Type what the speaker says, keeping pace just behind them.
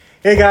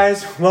Hey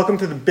guys, welcome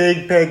to the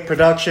Big Peg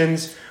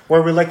Productions,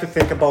 where we like to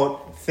think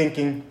about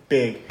thinking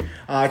big.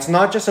 It's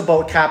not just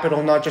about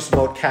capital, not just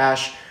about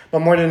cash, but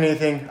more than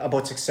anything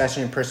about success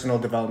and personal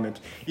development.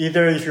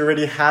 Either if you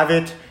already have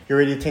it, you're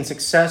ready to attain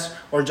success,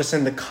 or just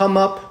in the come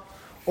up,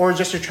 or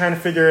just you're trying to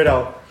figure it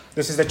out.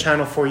 This is the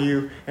channel for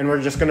you, and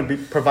we're just going to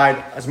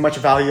provide as much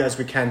value as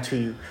we can to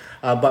you.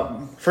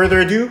 But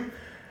further ado,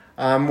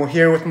 we're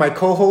here with my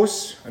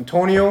co-hosts,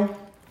 Antonio,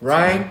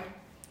 Ryan.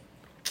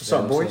 What's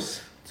up,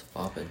 boys? It's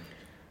popping.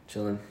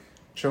 Chilling.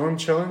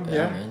 Chilling,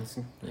 yeah. Man.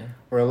 Yeah.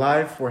 We're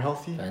alive, we're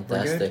healthy.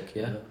 Fantastic,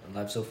 we're yeah.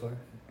 Alive so far?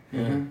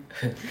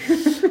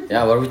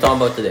 Yeah, what are we talking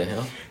about today,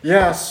 huh?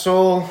 Yeah,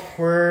 so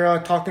we're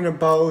talking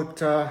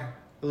about a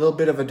little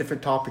bit of a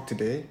different topic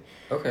today.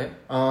 Okay.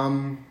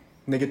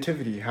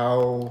 Negativity,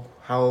 how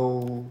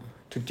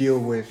to deal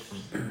with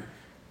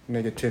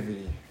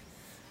negativity.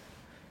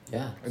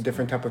 Yeah. A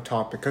different type of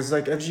topic. Because,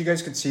 like, as you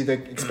guys could see,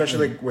 like,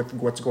 especially like, with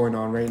what's going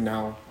on right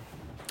now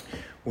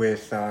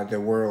with the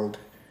world,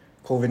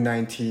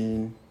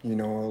 COVID-19, you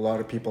know, a lot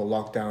of people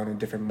locked down in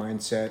different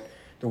mindset.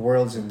 The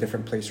world's in a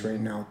different place right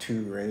now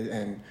too, right?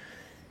 And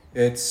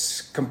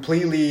it's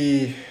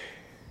completely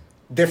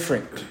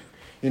different.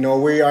 You know,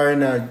 we are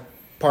in a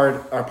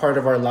part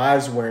of our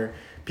lives where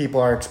people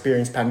are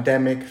experiencing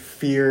pandemic,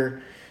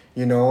 fear,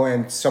 you know,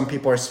 and some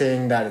people are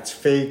saying that it's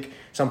fake.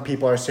 Some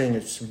people are saying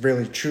it's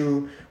really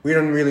true. We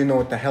don't really know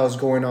what the hell's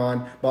going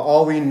on, but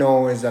all we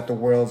know is that the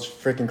world's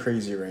freaking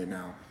crazy right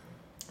now.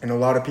 And a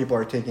lot of people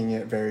are taking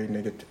it very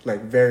negative,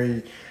 like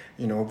very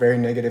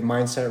negative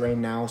mindset right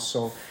now.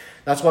 So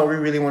that's what we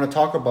really want to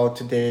talk about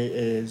today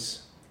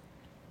is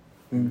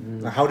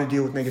how to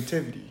deal with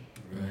negativity.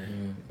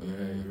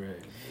 Right.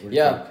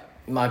 Yeah,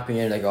 in my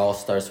opinion, like, it all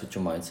starts with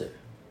your mindset,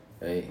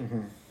 right?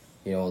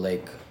 You know,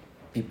 like,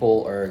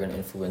 people are going to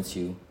influence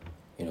you,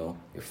 you know,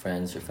 your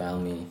friends, your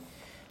family.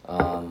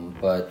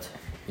 But,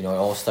 you know, it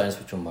all starts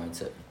with your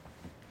mindset,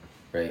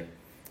 right?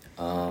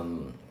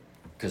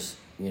 Because,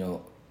 you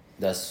know,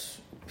 that's,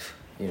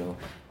 you know,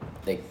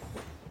 like,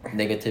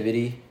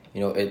 negativity,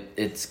 you know,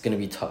 it's gonna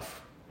be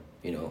tough,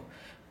 you know.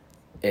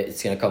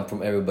 It's gonna come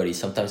from everybody.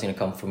 Sometimes it's gonna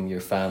come from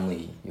your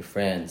family, your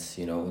friends,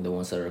 you know, the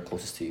ones that are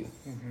closest to you,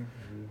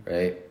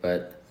 right?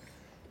 But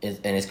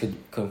it could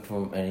come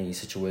from any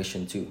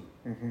situation too,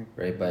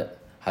 right? But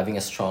having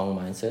a strong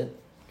mindset,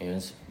 you know,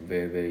 is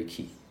very, very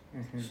key.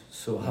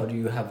 So how do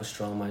you have a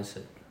strong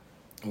mindset?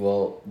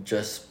 Well,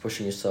 just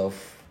pushing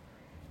yourself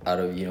out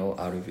of your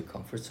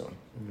comfort zone.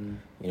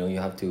 You know, you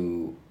have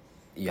to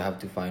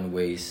find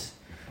ways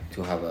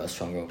to have a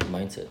stronger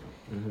mindset.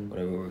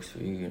 Whatever works for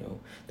you, you know.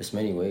 There's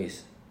many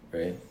ways,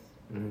 right?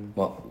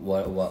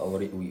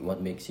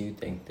 What makes you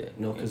think that?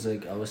 No, because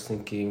like I was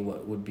thinking,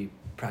 what would be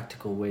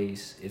practical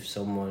ways if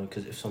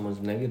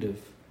someone's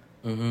negative,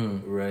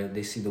 right?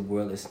 They see the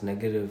world as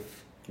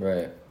negative,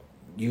 right?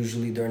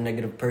 Usually they're a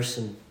negative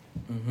person,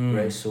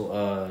 right?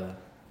 So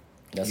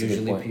that's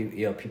usually a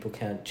good point. people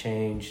can't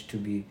change to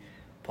be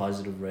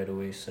positive right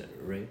away,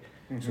 right?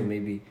 So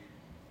maybe,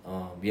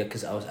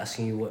 because I was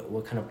asking you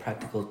what kind of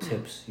practical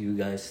tips you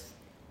guys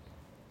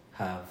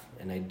have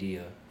an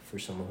idea for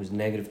someone who's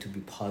negative to be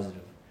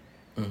positive.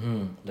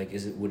 Like,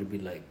 would it be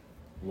like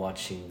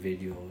watching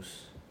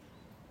videos,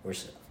 or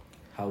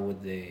how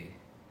would they?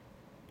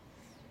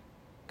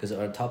 Because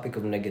our topic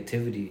of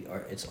negativity,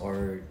 it's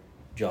our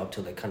job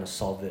to like kind of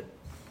solve it,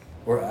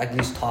 or at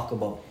least talk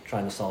about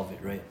trying to solve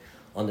it, right,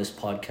 on this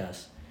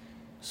podcast.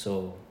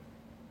 So,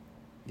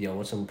 yeah,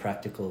 what's some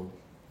practical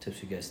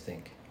tips you guys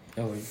think?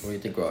 Yeah, what do you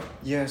think, Rob?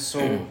 Yeah,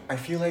 so I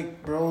feel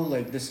like, bro,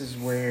 like, this is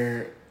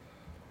where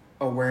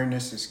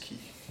awareness is key.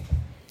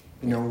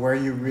 You know, where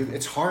you really,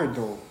 it's hard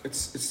though.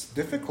 It's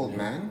difficult,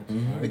 man.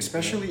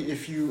 Especially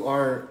if you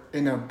are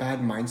in a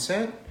bad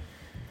mindset.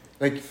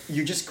 Like,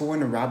 you just go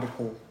in a rabbit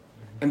hole.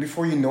 And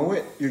before you know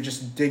it, you're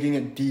just digging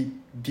it deep,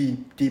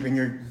 and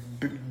you're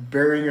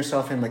burying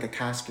yourself in like a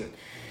casket.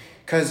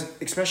 Because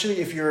especially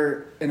if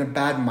you're in a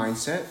bad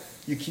mindset,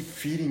 you keep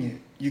feeding it.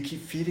 You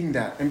keep feeding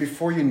that. And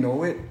before you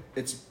know it,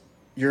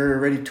 you're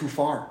already too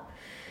far.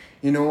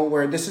 You know,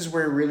 where this is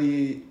where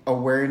really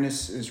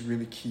awareness is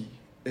really key,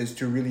 is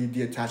to really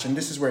detach. And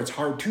this is where it's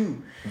hard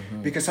too.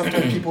 Because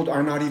sometimes people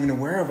are not even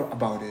aware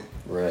about it.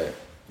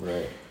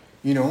 Right.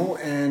 You know,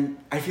 and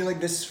I feel like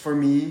this, for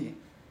me,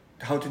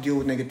 how to deal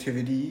with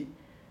negativity,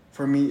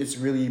 for me, it's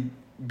really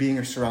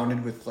being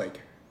surrounded with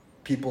like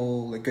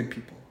people, like good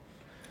people.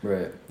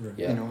 Right.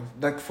 Yeah. You know,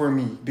 like for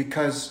me,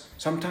 because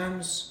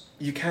sometimes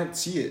you can't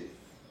see it,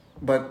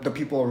 but the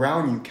people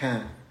around you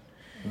can.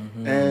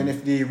 And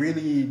if they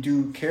really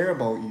do care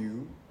about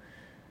you,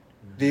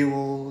 they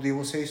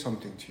will say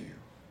something to you.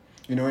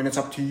 You know, and it's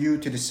up to you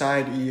to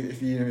decide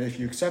if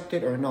you accept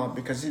it or not.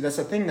 Because that's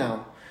the thing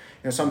now.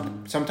 You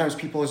know, sometimes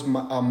people's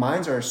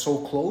minds are so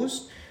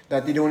closed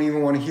that they don't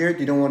even want to hear it.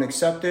 They don't want to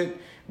accept it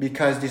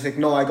because they think,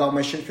 no, I got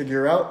my shit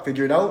figured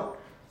out.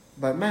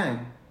 But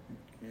man,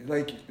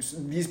 like,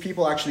 these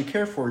people actually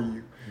care for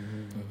you.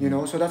 You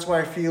know, so that's why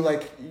I feel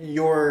like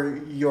your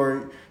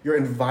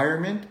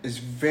environment is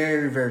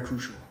very, very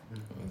crucial.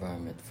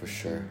 environment for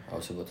sure. I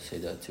was about to say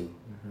that too.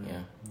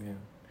 Yeah. Yeah.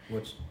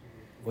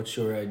 What's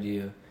your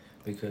idea?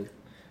 Because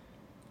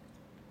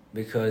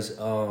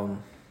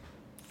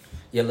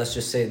yeah, let's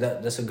just say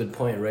that's a good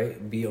point,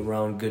 right? Be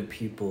around good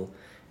people,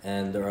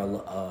 and there are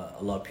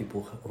a lot of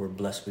people who are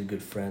blessed with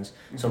good friends.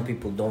 Some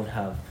people don't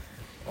have,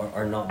 or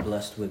are not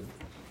blessed with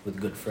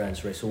good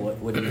friends, right? So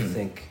what do you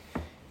think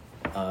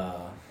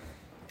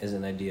is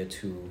an idea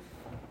to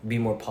be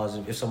more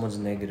positive? If someone's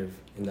negative,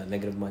 in that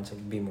negative mindset,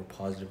 be more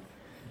positive.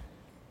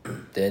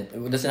 Then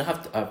it doesn't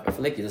have to. I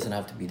feel like it doesn't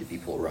have to be the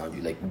people around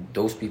you. Like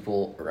those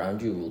people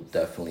around you will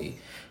definitely,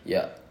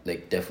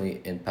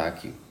 definitely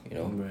impact you. You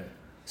know. Right.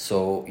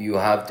 So you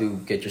have to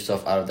get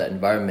yourself out of that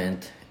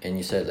environment, and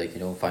you said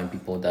find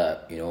people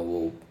that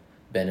will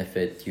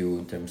benefit you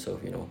in terms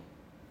of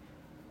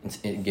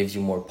it gives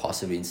you more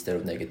positivity instead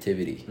of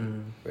negativity,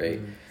 right?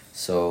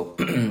 So,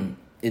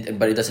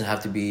 but it doesn't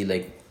have to be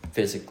like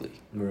physically,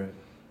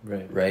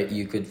 right?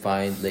 You could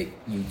find like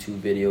YouTube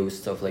videos,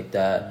 stuff like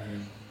that,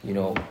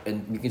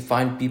 and you can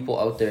find people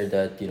out there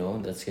that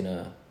that's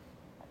gonna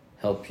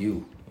help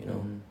you, Yeah,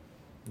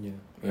 You know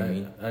what I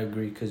mean? I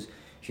agree, because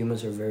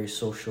humans are very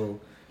social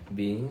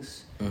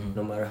beings.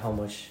 No matter how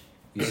much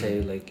you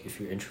say, like, if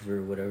you're introvert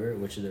or whatever,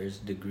 which there is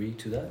degree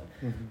to that,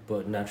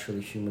 but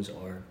naturally humans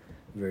are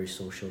very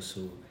social.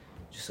 So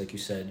just like you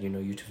said,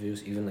 YouTube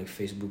videos, even like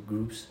Facebook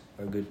groups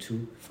are good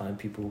too. Find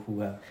people who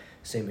have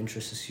same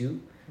interests as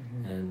you,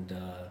 and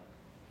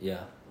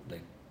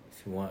like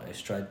if you want,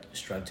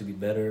 strive to be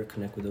better,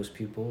 connect with those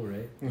people,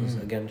 right? 'Cause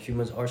again,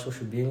 humans are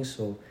social beings.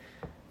 So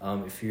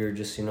if you're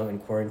just in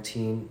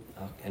quarantine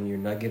and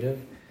you're negative,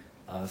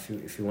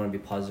 if you want to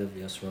be positive,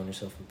 surround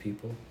yourself with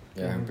people.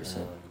 Yeah,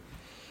 100%.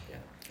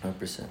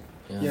 100%.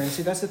 Yeah, and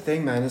see, that's the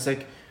thing, man. It's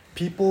like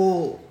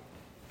people,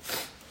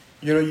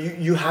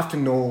 you have to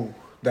know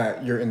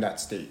that you're in that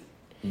state.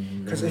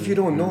 Because if you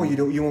don't know,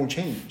 you won't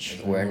change.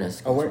 Like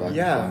awareness.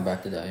 Going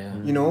back to that,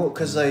 yeah.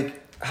 Because like,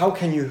 how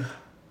can you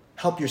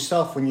help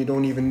yourself when you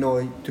don't even know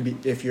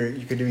if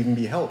you could even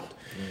be helped?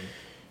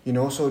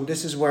 So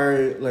this is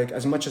where, like,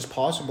 as much as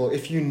possible,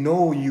 if you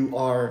know you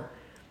are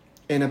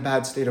in a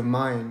bad state of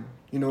mind,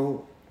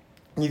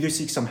 either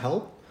seek some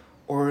help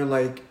or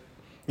like,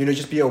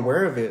 just be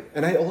aware of it.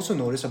 And I also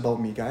notice about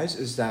me, guys,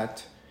 is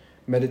that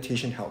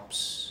meditation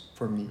helps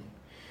for me.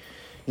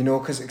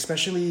 Because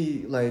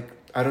especially like,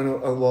 I don't know,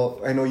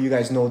 well, I know you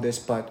guys know this,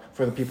 but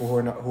for the people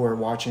who are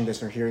watching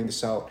this or hearing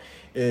this out,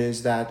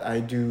 is that I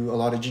do a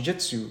lot of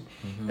jiu-jitsu,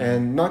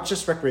 and not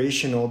just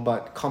recreational,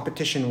 but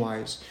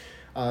competition-wise,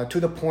 to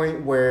the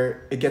point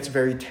where it gets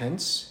very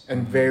tense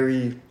and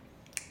very,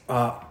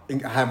 I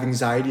have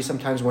anxiety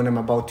sometimes when I'm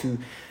about to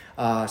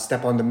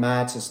step on the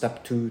mats and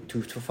step to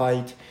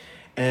fight,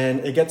 and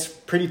it gets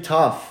pretty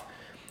tough.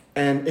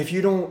 And if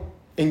you don't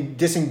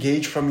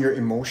disengage from your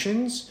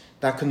emotions,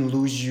 that can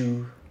lose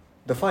you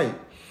the fight.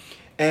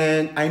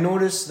 And I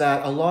noticed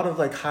that a lot of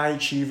like high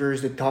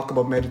achievers, they talk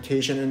about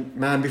meditation, and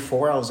man,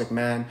 before I was like,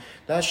 man,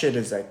 that shit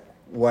is like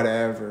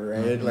whatever,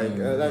 right? Like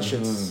that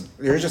shit's,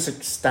 you're just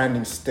like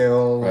standing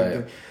still.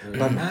 Right. Like,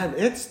 but man,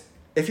 it's,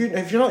 if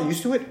you're not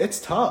used to it, it's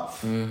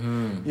tough.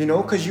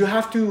 Because you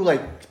have to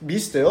like be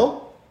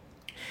still,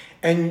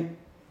 and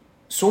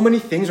so many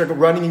things are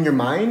running in your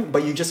mind,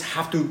 but you just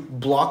have to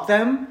block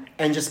them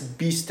and just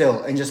be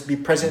still and just be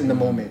present in the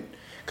moment.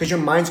 Because your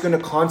mind's going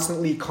to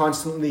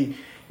constantly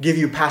give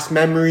you past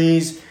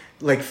memories,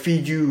 like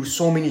feed you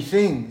so many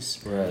things.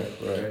 Right.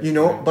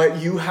 But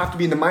you have to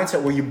be in the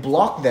mindset where you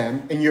block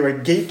them, and you're a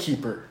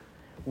gatekeeper,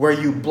 where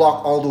you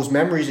block all those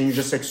memories and you're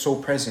just like so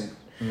present.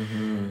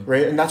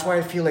 Right? And that's why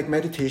I feel like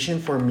meditation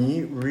for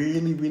me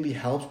really, really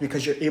helps,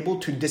 because you're able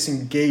to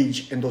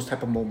disengage in those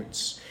type of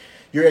moments.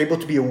 You're able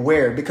to be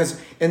aware,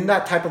 because in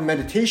that type of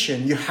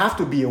meditation, you have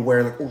to be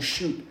aware, like, oh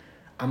shoot,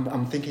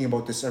 I'm thinking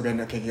about this again.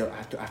 Okay, I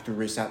have to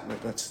erase that.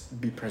 Like, let's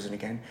be present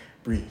again.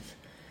 Breathe.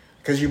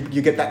 Because you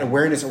get that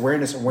awareness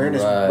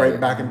right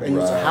back, and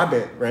it's a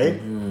habit, right?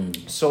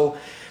 So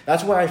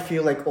that's why I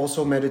feel like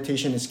also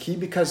meditation is key,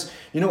 because,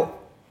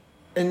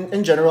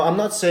 in general, I'm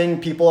not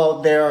saying people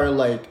out there are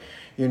like,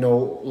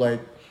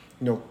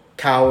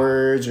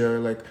 cowards,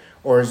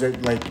 or is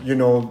it like,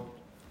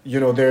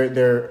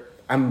 they're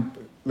I'm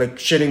like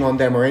shitting on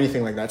them or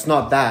anything like that. It's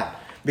not that,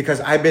 because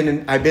I've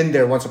been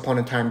there once upon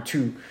a time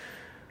too.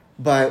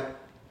 But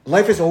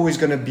life is always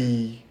going to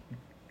be,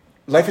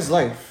 life is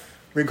life,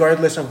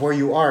 regardless of where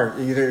you are.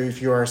 Either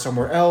if you are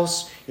somewhere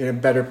else, in a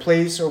better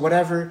place or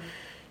whatever,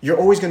 you're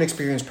always going to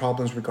experience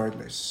problems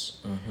regardless.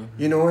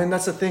 And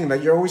that's the thing,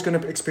 that you're always going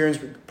to experience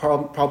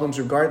problems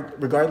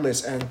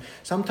regardless. And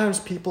sometimes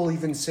people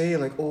even say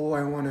like, oh,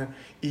 I want to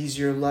ease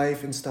your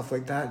life and stuff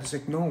like that. It's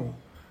like, no,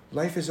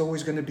 life is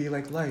always going to be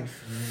like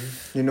life,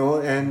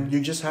 and you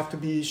just have to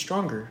be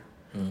stronger.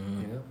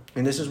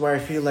 And this is where I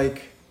feel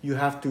like you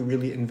have to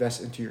really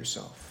invest into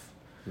yourself.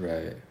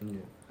 Right.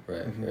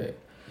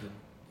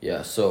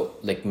 Yeah, so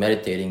like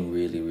meditating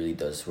really, really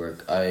does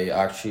work. I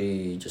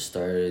actually just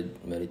started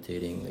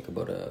meditating like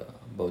about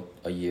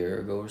a year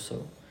ago or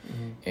so.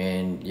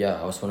 And yeah,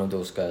 I was one of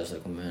those guys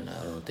like, oh man,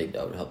 I don't think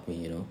that would help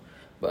me,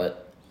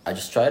 But I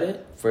just tried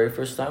it very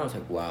first time. I was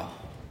like, wow,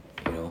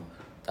 you know,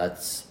 that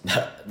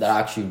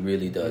actually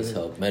really does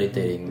help.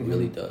 Meditating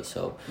really does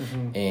help,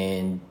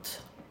 and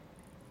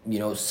you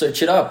know,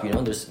 search it up. You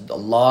know, there's a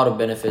lot of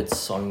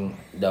benefits on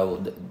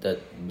that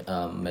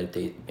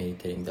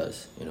meditating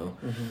does. You know,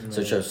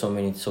 search up so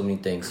many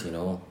things. You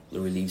know,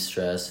 relieve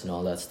stress and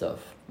all that stuff.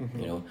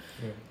 You know,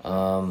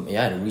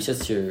 it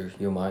resets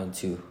your mind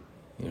too.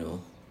 You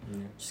know,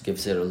 just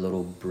gives it a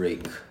little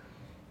break.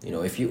 You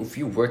know, if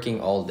you're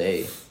working all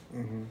day,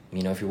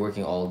 you know, if you're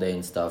working all day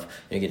and stuff,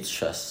 you get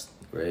stressed,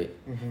 right?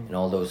 And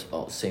all those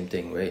same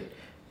thing, right?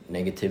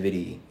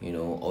 Negativity, you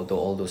know,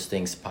 all those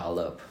things pile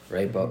up,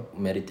 right? But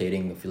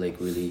meditating, I feel like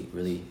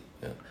really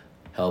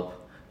help.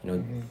 You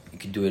know, you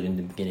could do it in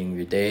the beginning of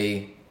your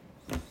day,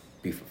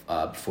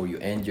 before you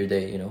end your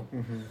day. You know,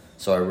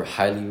 so I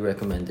highly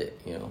recommend it.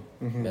 You know,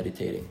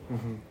 meditating.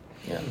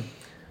 Yeah.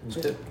 So,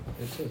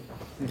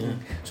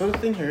 So the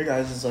thing here,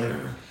 guys, is like,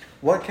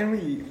 what can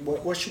we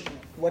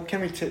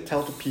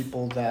tell to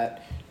people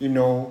that, you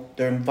know,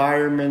 their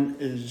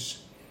environment is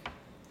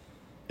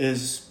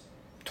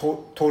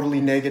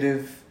totally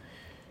negative,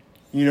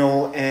 you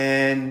know,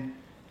 and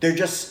they're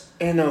just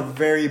in a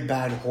very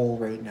bad hole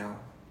right now.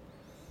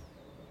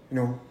 You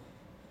know,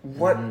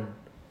 what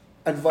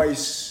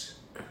advice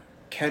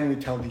can we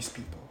tell these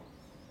people?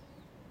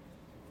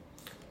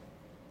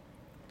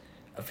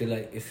 I feel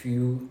like if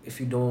you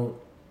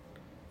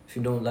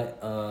don't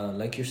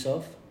like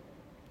yourself,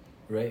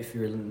 right? If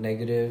you're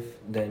negative,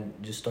 then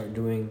just start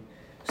doing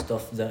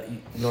stuff that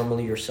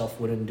normally yourself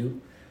wouldn't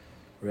do,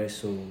 right?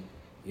 So,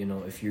 you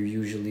know, if you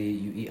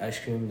eat ice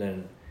cream,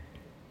 then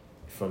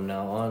from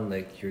now on,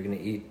 like, you're gonna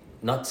eat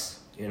nuts.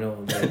 You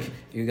know, like,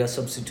 you gotta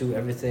substitute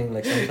everything.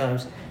 Like,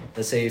 sometimes,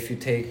 let's say if you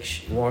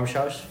take warm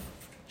showers,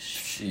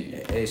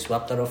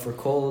 swap that out for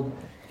cold.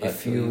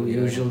 If you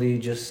usually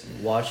just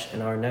watch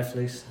an hour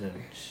Netflix, then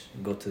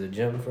go to the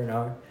gym for an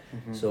hour.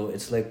 So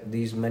it's like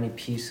these many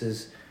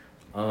pieces,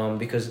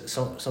 because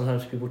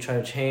sometimes people try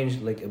to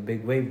change like a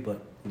big wave,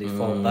 but they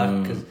fall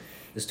back because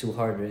it's too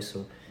hard, right?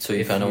 So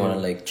you kind of want to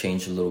like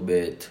change a little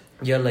bit.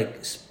 Yeah,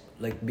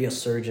 like be a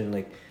surgeon,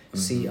 like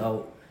see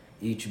out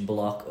each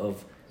block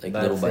of like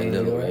bad little by thing,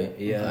 little, right? right?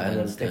 Yeah, I and then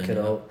understand, pick it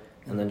out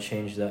and then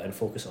change that and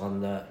focus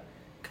on that.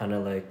 Kind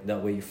of like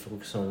that way you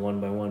focus on one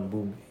by one.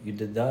 Boom, you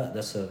did that.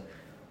 That's a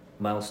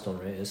milestone,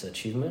 right? It's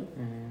achievement.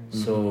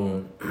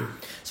 So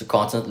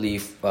constantly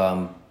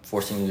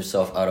forcing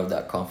yourself out of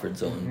that comfort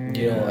zone.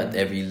 You know, at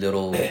every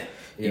little,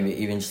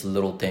 even just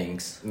little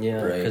things.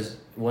 Yeah, right. because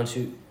once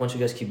you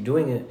guys keep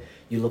doing it,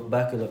 you look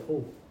back, you're like,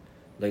 oh,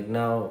 like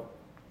now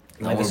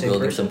we're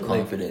building some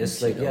confidence. Like,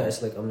 it's like, you know?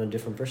 it's like I'm a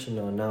different person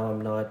now. Now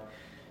I'm not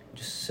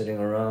just sitting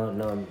around.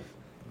 Now I'm,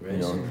 right? You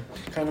know,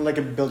 kind of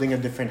like building a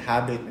different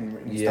habit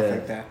and stuff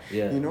like that.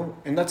 Yeah. You know,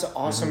 and that's an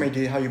awesome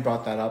idea how you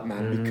brought that up,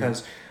 man.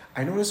 Because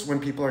I notice when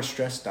people are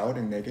stressed out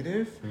and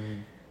negative,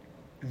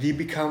 they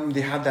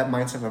have that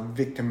mindset of a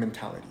victim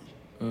mentality.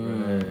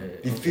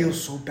 Right. They feel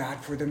so bad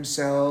for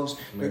themselves.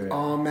 Like,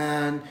 oh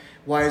man,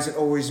 why is it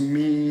always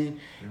me?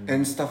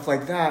 And stuff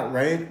like that,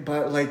 right?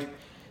 But like,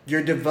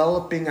 you're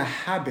developing a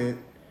habit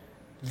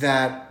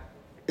that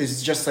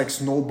is just like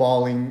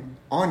snowballing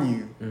on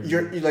you.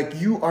 You're like,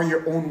 you are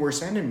your own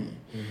worst enemy.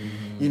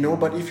 You know,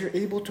 but if you're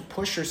able to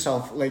push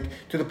yourself like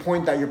to the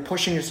point that you're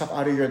pushing yourself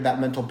out of that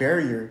mental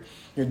barrier,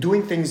 you're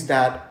doing things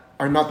that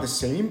are not the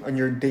same on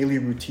your daily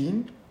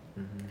routine,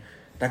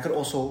 that could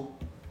also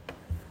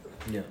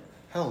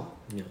help.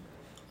 Yeah.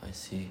 I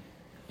see.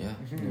 Yeah.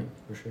 Yeah,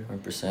 for sure.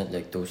 100%.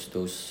 Like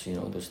those you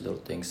know, those little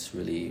things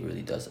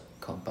really does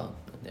compound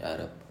and they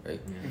add up,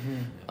 right?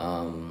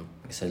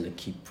 Like I said, like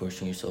keep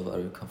pushing yourself out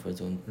of your comfort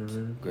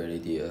zone. Great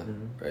idea,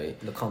 right?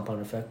 The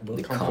compound effect book.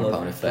 The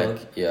compound effect.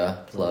 Plug. Yeah,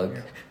 plug.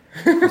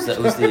 Who's the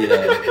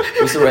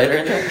writer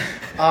in that?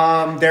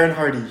 Darren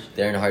Hardy.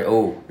 Darren Hardy.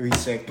 Oh, Really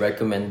sick.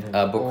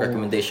 book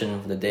recommendation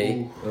of the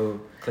day. Oh,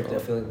 click the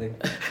affiliate link.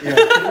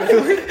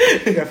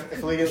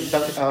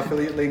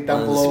 Affiliate link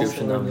down On the below.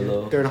 description down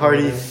below. Darren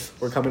Hardy,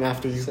 we're coming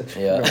after you.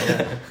 Yeah.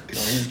 No,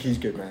 he's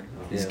good, man.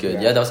 He's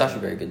good. Yeah, that was actually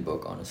a very good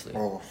book, honestly.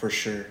 Oh, for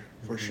sure.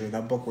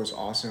 That book was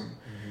awesome.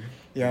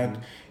 Yeah,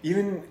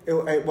 even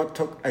what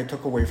I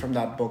took away from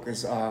that book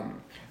is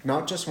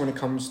not just when it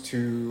comes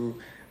to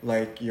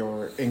like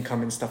your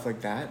income and stuff like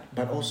that,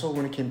 but also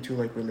when it came to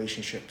like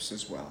relationships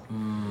as well.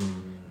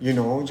 You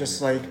know,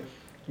 just like,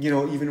 you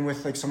know, even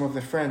with like some of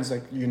the friends,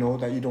 like, you know,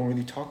 that you don't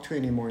really talk to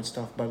anymore and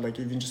stuff, but like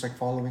even just like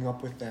following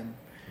up with them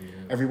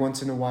every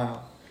once in a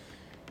while,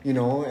 you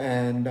know,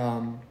 and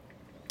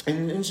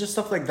just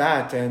stuff like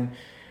that. And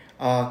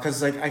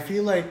because like I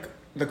feel like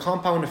the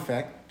compound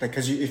effect, like,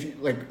 because if you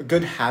like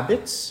good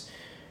habits,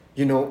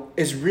 you know,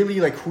 is really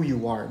like who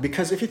you are.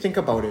 Because if you think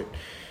about it,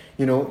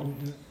 you know,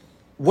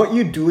 what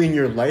you do in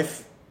your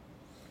life,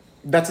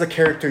 that's the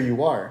character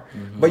you are.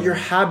 But your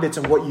habits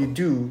and what you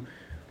do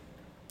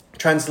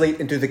translate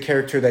into the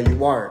character that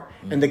you are.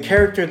 And the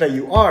character that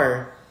you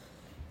are,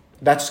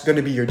 that's going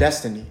to be your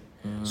destiny.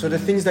 So the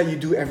things that you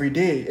do every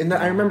day. And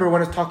I remember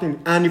when I was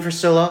talking to Andy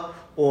Priscilla,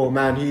 oh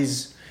man,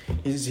 he's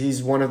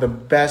one of the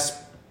best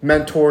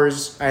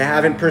mentors. I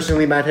haven't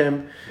personally met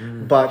him,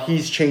 but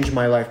he's changed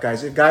my life,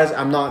 guys. Guys,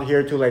 I'm not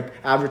here to like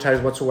advertise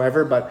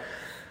whatsoever, but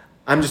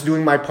I'm just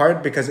doing my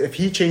part, because if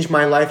he changed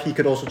my life, he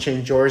could also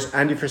change yours.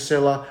 Andy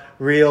Frisilla,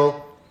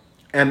 Real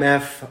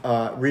MF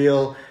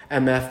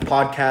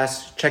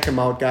podcast. Check him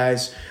out,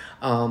 guys.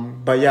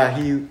 But yeah,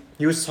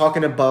 he was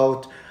talking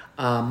about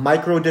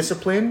micro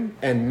discipline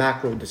and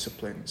macro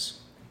disciplines.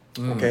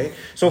 Okay,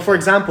 so for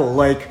example,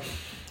 like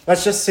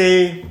let's just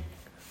say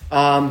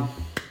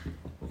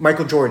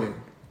Michael Jordan.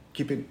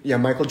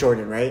 Michael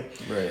Jordan, right?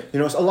 Right. You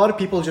know, a lot of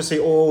people just say,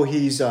 "Oh,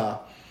 he's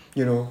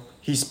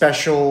he's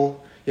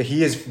special." Yeah,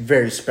 he is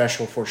very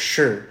special for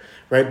sure,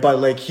 right? But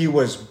like he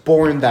was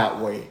born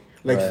that way,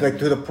 like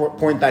to the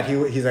point that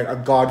he's like a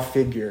god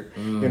figure.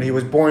 You know, he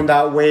was born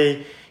that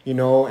way, you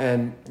know,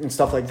 and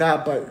stuff like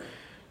that. But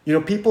you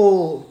know,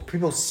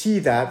 people see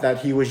that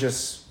he was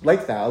just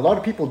like that. A lot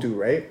of people do,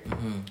 right?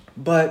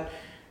 But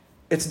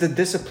it's the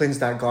disciplines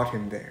that got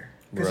him there,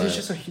 because he's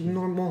just a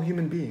normal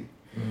human being,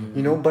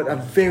 you know, but a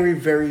very,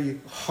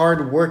 very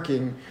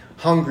hardworking,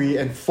 hungry,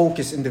 and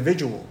focused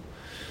individual,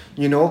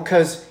 you know,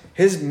 because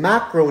his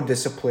macro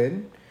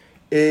discipline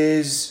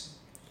is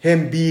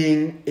him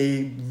being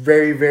a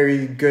very,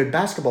 very good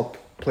basketball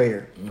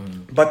player.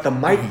 But the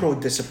micro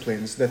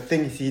disciplines, the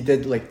things he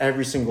did like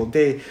every single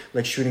day,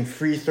 like shooting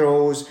free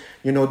throws,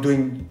 you know,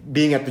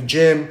 being at the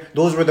gym,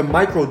 those were the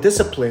micro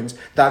disciplines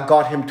that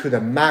got him to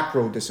the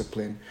macro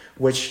discipline,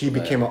 which he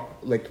became a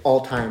like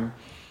all-time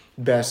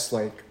best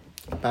like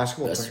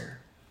basketball player.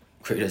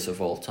 Greatest of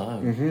all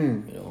time.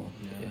 You know,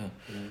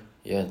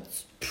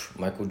 it's,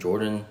 Michael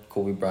Jordan,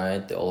 Kobe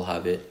Bryant, they all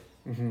have it.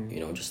 You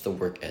know, just the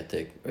work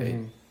ethic, right?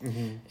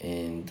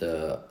 And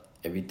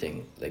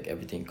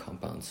everything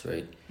compounds,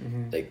 right?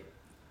 Like,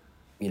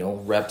 you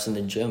know, reps in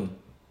the gym,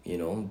 you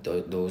know,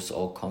 those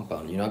all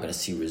compound. You're not gonna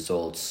see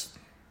results,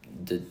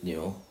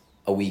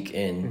 a week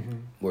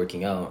in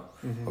working out,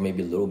 or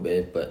maybe a little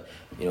bit, but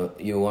you know,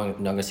 you're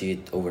not gonna see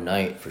it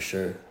overnight for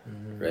sure,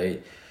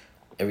 right?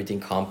 Everything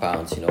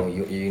compounds, you know,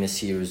 you're gonna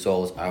see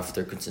results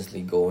after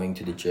consistently going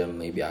to the gym,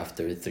 maybe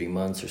after 3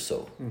 months or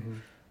so,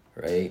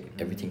 right?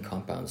 Everything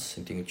compounds.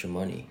 Same thing with your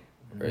money,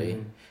 right?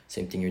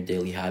 Same thing, your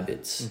daily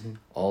habits,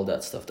 all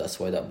that stuff. That's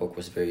why that book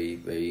was very,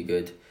 very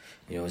good.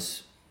 You know,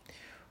 it's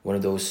one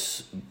of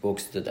those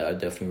books that I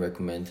definitely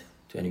recommend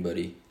to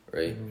anybody,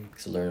 right?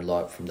 Because I learned a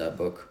lot from that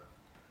book.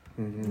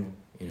 You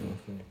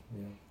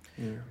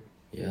know,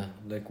 yeah.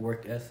 Like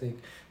work ethic,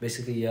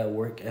 basically,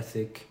 work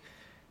ethic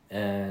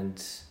and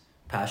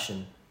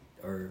passion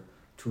are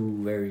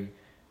two very,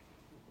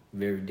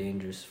 very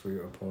dangerous for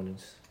your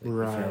opponents.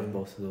 Like if you have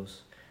both of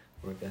those,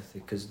 work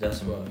ethic, because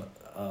that's what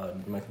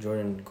Michael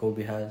Jordan and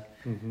Kobe had.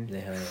 They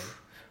had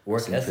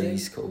work ethic,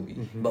 Kobe.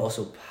 but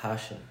also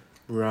passion.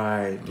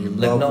 Right. You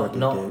Like love what they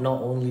did.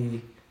 not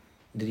only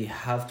did he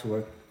have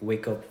to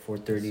wake up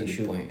 4:30,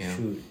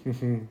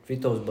 shoot free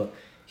throws, but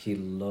he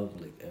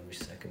loved like every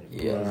second.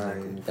 Yeah,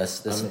 Right. That's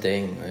the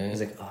thing, right?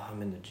 He's like,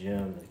 I'm in the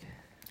gym, like,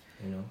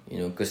 You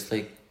know, because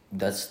like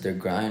that's their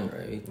grind,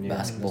 right? Yeah,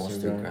 Basketball that's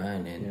is their their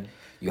grind, and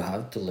you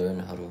have to learn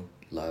how to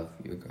love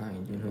your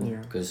grind. You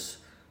know, because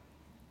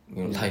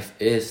life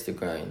is the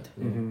grind.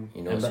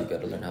 You know, so you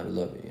gotta learn how to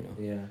love it. You know.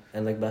 Yeah,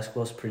 and like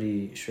basketball's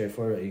pretty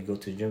straightforward. You go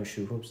to the gym,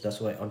 shoot hoops. That's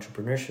why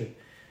entrepreneurship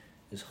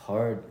is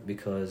hard,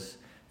 because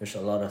there's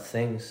a lot of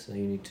things that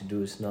you need to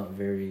do. It's not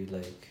very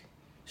like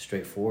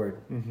straightforward.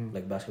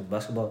 Like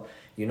basketball,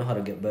 you know how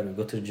to get better.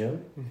 Go to the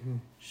gym,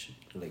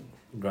 like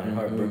grind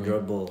hard,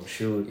 dribble,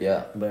 shoot.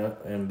 Yeah.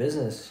 But in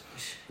business,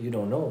 you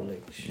don't know.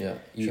 Like,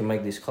 should I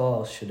make these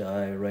calls? Should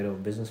I write a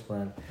business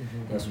plan?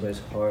 That's why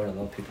it's hard. A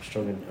lot of people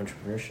struggle in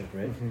entrepreneurship,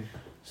 right?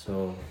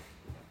 So,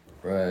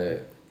 right.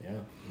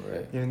 Yeah.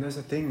 Right. Yeah, and that's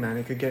the thing, man.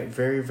 It could get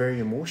very, very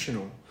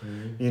emotional,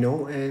 you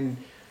know, and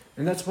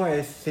that's why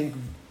I think,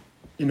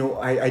 you know,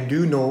 I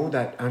do know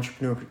that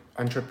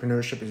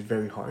entrepreneurship is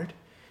very hard.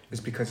 It's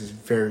because it's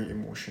very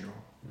emotional.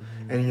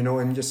 And, you know,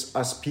 and just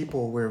us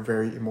people, we're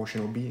very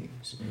emotional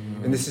beings.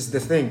 And this is the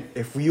thing.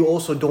 If we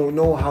also don't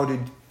know how to,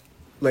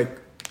 like,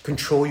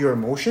 control your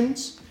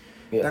emotions,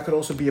 that could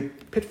also be a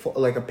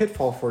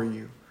pitfall for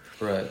you.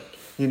 Right.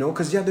 You know,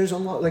 because, there's a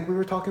lot, like we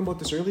were talking about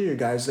this earlier,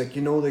 guys. Like,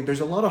 you know, like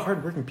there's a lot of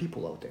hardworking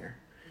people out there.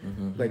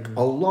 Like,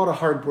 a lot of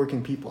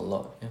hardworking people. A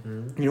lot,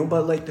 You know,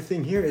 but, like, the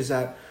thing here is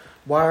that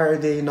why are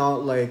they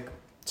not, like,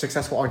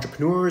 successful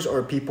entrepreneurs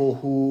or people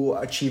who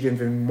achieve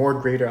even more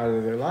greater out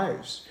of their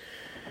lives?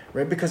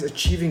 Right? Because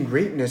achieving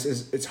greatness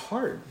it's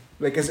hard.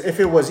 Like, as if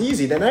it was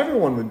easy, then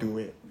everyone would do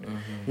it.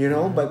 You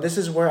know, but this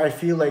is where I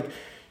feel like,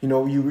 you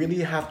know, you really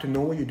have to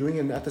know what you're doing,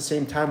 and at the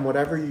same time,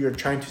 whatever you're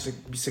trying to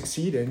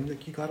succeed in,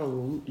 like, you gotta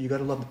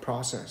love the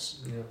process.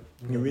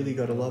 You really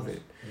gotta love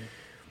it.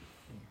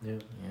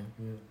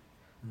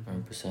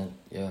 100%.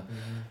 Yeah.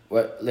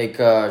 What, like,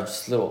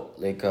 just a little,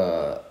 like,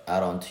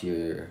 add on to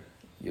your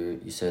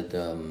you said,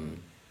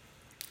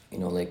 you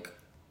know, like,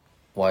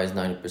 why is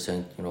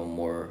 90%, you know,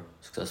 more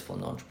successful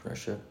in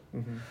entrepreneurship,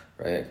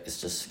 right? It's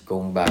just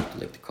going back to,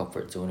 like, the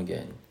comfort zone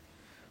again,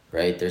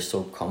 right? They're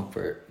so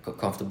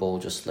comfortable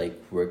just,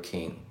 like,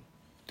 working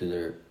to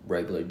their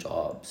regular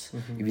jobs,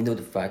 even though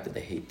the fact that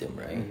they hate them,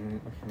 right?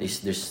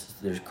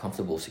 There's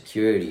comfortable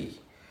security,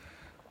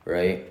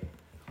 right?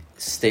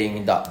 Staying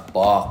in that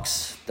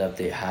box that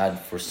they had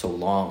for so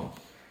long,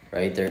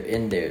 right? They're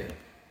in there,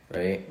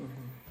 right?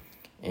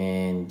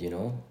 And you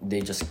know,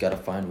 they just gotta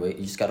find way.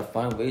 You just gotta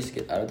find ways to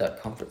get out of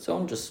that comfort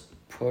zone. Just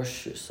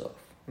push yourself.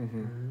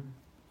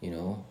 You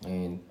know,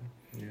 and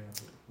Yeah,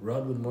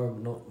 Rod would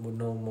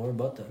know more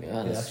about that.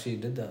 Yeah, He actually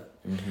did that.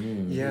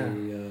 Yeah.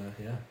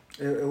 Yeah.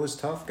 It was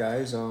tough,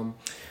 guys.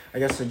 I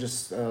guess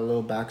just a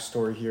little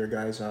backstory here,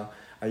 guys.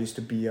 I used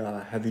to be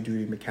a heavy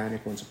duty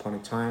mechanic once upon a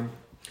time.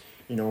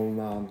 You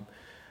know,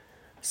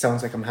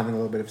 sounds like I'm having a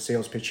little bit of a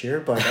sales pitch here,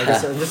 but I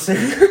guess I'm just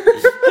saying.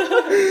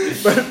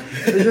 But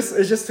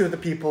it's just to the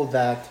people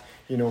that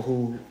you know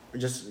who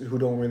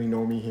don't really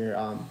know me here.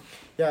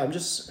 Yeah, I'm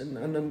just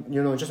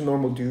just a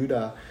normal dude.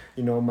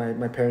 You know,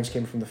 my parents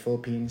came from the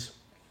Philippines,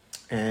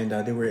 and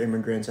they were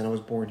immigrants, and I was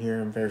born here.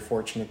 I'm very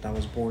fortunate that I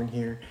was born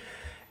here,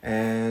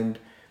 and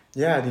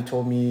yeah, they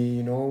told me,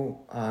 you know,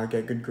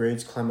 get good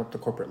grades, climb up the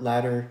corporate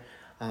ladder,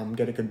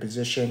 get a good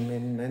position,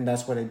 and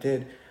that's what I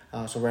did.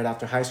 So right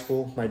after high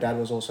school, my dad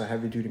was also a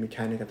heavy duty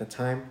mechanic at the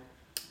time,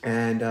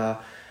 and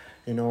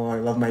you know, I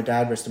love my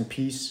dad, rest in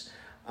peace.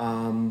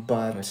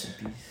 But Rest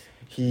in peace.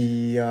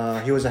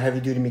 he was a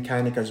heavy duty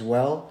mechanic as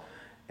well,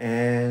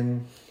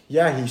 and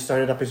yeah, he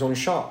started up his own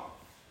shop.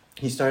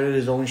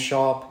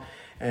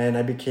 And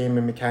I became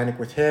a mechanic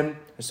with him.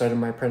 I started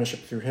my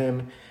apprenticeship through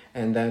him,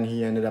 and then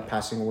he ended up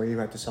passing away. He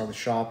had to sell the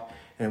shop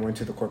and went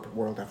to the corporate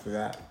world after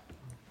that.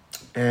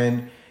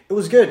 And it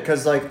was good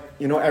because, like,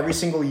 you know, every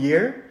single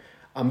year,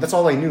 that's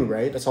all I knew,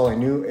 right? That's all I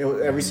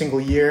knew. Every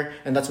single year,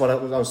 and that's what I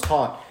was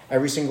taught.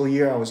 Every single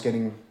year, I was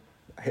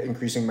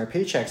increasing my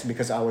paychecks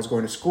because I was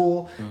going to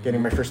school,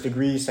 getting my first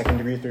degree, second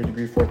degree, third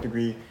degree, fourth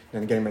degree,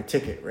 then getting my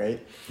ticket, right?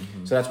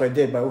 So that's what I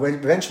did. But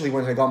eventually,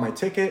 once I got my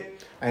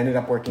ticket, I ended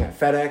up working at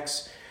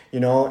FedEx, you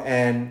know,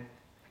 and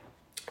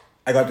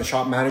I got the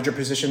shop manager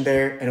position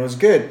there, and it was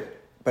good.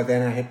 But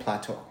then I hit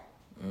plateau.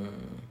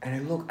 And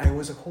I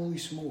was like, holy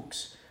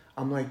smokes.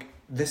 I'm like,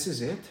 this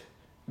is it?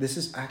 This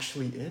is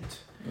actually it?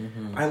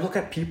 I look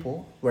at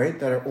people, right,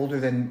 that are older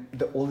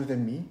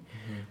than me,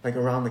 like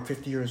around like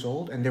 50 years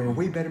old, and they were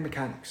way better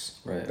mechanics.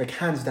 Right. Like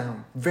hands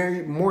down.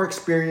 Very more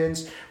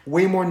experienced,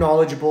 way more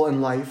knowledgeable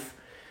in life.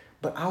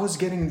 But I was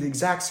getting the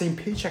exact same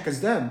paycheck as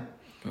them.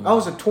 I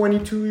was a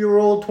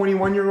 22-year-old,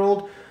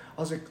 21-year-old.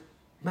 I was like,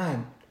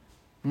 man,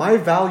 my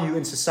value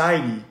in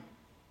society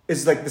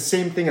is like the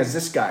same thing as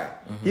this guy.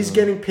 He's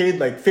getting paid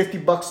like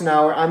 $50 an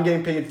hour. I'm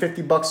getting paid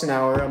 $50 an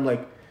hour. I'm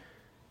like,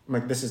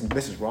 this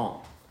is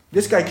wrong.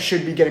 This guy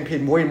should be getting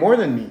paid way more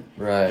than me.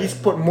 Right. He's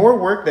put more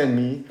work than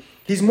me.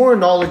 He's more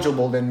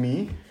knowledgeable than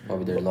me.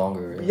 Probably there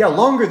longer. Right? Yeah,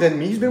 longer than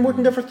me. He's been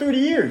working there for 30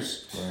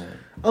 years. Right.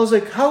 I was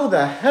like, how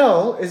the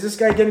hell is this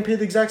guy getting paid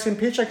the exact same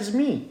paycheck as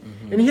me?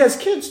 And he has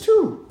kids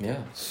too.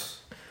 Yeah.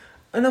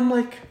 And I'm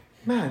like,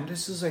 man,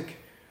 this is a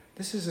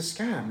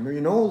scam,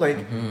 you know,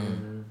 like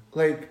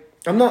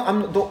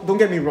don't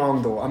get me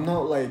wrong though. I'm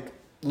not like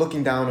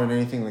looking down on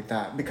anything like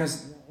that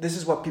because this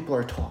is what people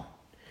are taught.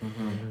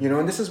 You know,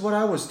 and this is what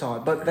I was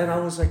taught. But then I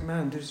was like,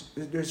 man,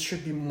 there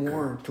should be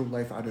more to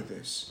life out of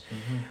this.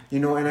 You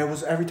know, and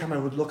every time I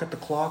would look at the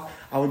clock,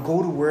 I would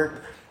go to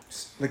work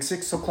like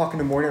 6 o'clock in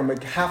the morning. I'm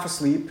like half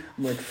asleep.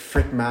 I'm like,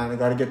 frick, man, I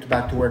gotta get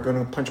back to work. I'm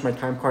gonna punch my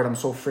time card. I'm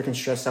so freaking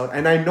stressed out.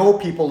 And I know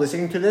people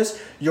listening to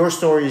this, your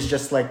story is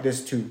just like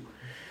this too.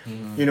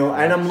 You know,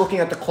 and I'm looking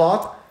at the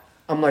clock.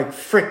 I'm like,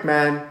 frick,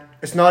 man,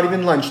 it's not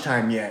even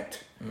lunchtime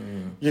yet.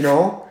 You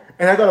know?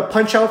 And I gotta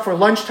punch out for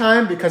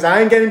lunchtime because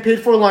I ain't getting paid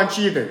for lunch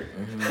either.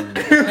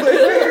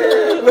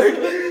 like,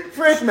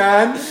 frick,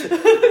 man.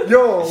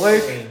 Yo,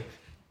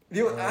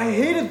 I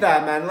hated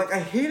that, man. Like, I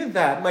hated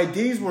that. My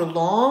days were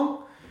long.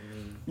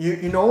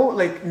 You know,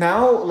 like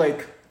now,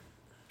 like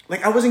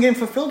I wasn't getting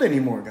fulfilled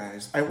anymore,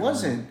 guys. I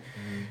wasn't.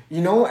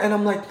 You know, and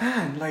I'm like,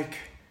 man, like,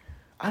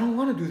 I don't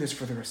want to do this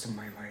for the rest of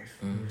my life.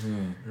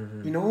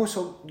 You know,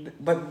 so,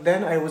 but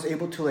then I was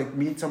able to like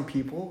meet some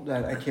people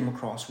that I came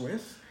across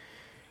with.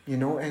 You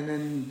know, and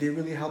then they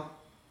really helped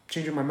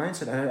change my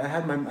mindset.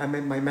 I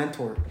met my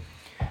mentor,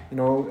 you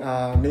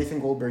know, Nathan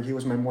Goldberg. He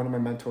was one of my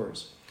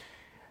mentors,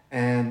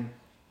 and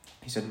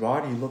he said,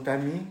 Rod. He looked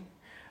at me,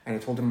 and I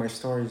told him my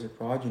story. He said,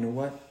 Rod, you know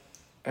what?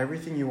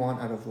 Everything you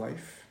want out of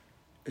life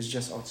is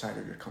just outside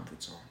of your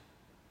comfort zone.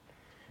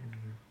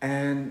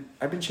 And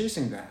I've been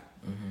chasing that.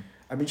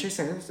 I've been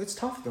chasing it. It's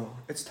tough though.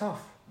 It's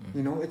tough.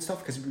 You know, it's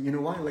tough because you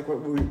know why? Like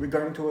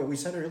regarding to what we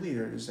said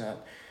earlier is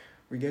that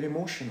we get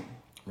emotional.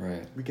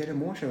 Right. We get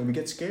emotional. We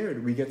get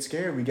scared. We get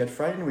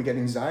frightened. We get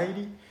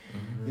anxiety.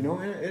 You know,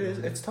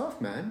 it's tough,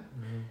 man.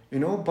 You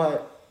know,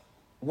 but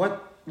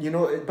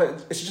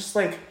it's just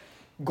like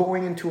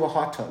going into a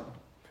hot tub.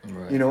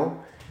 Right. You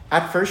know,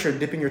 at first you're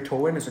dipping your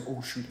toe in. It's like,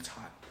 oh shoot, it's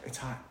hot. It's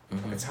hot.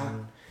 It's hot.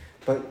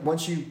 But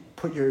once you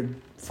put your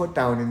foot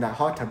down in that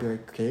hot tub, you're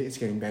like, okay, it's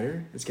getting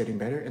better. It's getting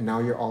better, and now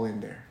you're all in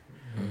there.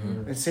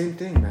 And same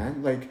thing,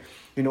 man. Like,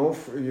 you know,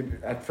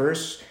 at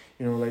first,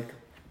 you know, like.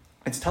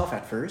 It's tough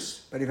at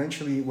first, but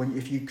eventually,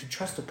 if you could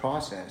trust the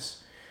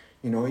process,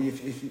 You know,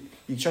 if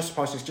you trust the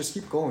process, just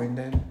keep going,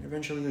 then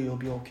eventually you'll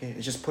be okay.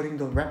 It's just putting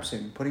the reps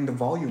in, putting the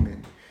volume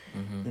in,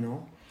 you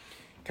know?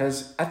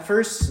 Because at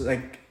first,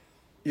 like,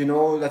 you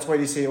know, that's why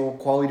they say, oh,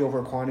 quality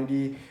over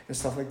quantity and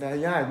stuff like that.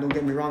 Yeah, don't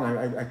get me wrong,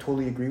 I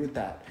totally agree with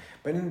that.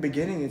 But in the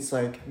beginning, it's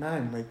like,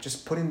 man, like,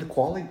 just put in the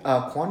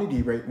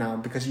quantity right now,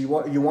 because you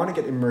want to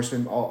get immersed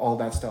in all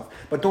that stuff.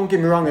 But don't get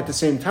me wrong, at the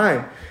same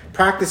time,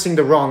 practicing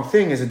the wrong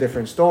thing is a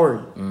different story,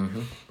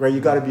 right?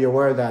 You got to be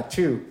aware of that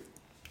too.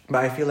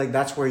 But I feel like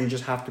that's where you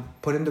just have to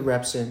put in the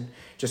reps in,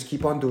 just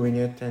keep on doing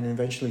it, and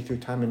eventually through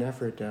time and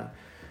effort,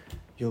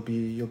 you'll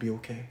be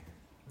okay.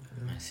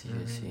 I see.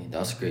 That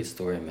was a great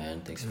story, man.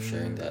 Thanks for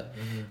sharing that.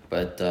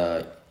 But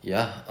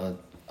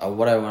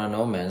what I want to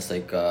know, man, is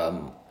like,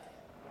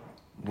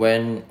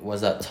 when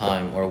was that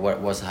time, or what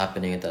was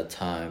happening at that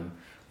time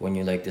when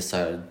you like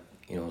decided,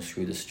 you know,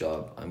 screw this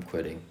job, I'm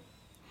quitting?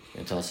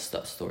 And tell us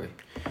that story.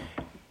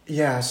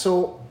 Yeah.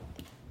 So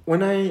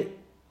when I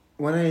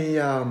went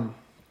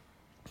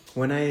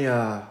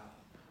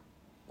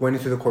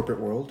into the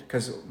corporate world,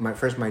 because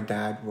my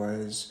dad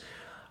was,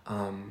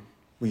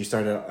 we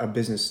started a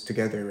business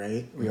together,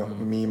 right?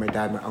 Me, my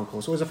dad, my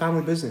uncle. So it was a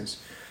family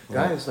business.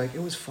 Guys, like,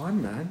 it was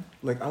fun, man.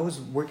 Like, I was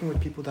working with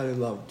people that I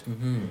loved.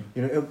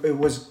 You know, it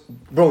was,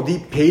 bro, they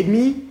paid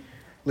me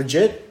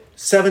legit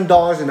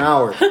 $7 an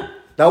hour.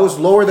 That was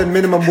lower than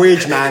minimum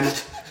wage, man.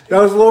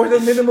 That was lower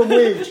than minimum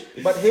wage.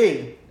 But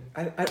hey,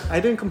 I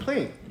didn't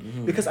complain,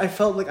 because I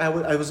felt like I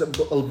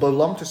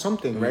belonged to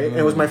something, right? And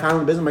it was my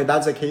family business. My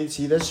dad's like, hey,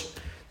 see this?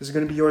 This is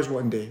gonna be yours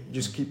one day.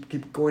 Just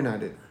keep going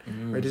at it,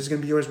 right? This is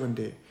gonna be yours one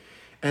day.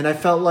 And I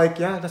felt like,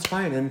 yeah, that's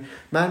fine. And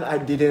man,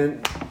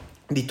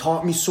 they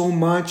taught me so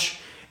much,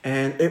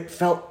 and it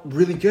felt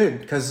really good,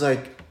 because,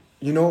 like,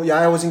 you know, yeah,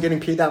 I wasn't getting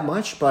paid that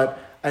much, but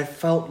I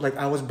felt like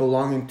I was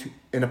belonging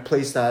in a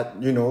place that,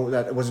 you know,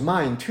 that was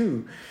mine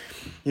too,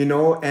 you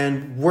know,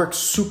 and worked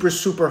super,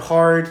 super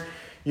hard,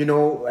 you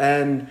know,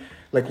 and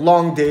like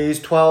long days,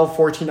 12,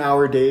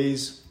 14-hour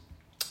days.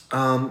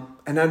 And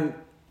then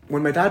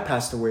when my dad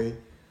passed away,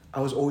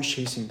 I was always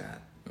chasing that.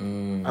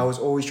 I was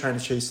always trying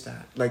to chase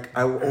that. Like,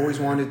 I always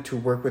wanted to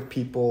work with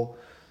people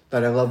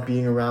that I love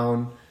being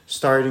around,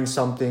 starting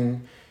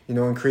something, you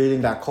know, and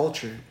creating that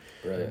culture.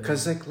 Right.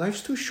 Because, like,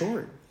 life's too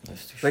short.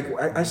 Like,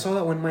 I saw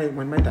that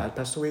when my dad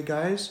passed away,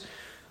 guys.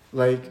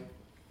 Like,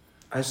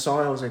 I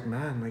was like,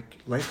 man, like,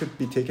 life could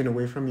be taken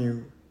away from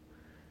you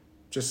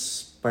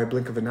just by a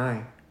blink of an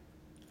eye.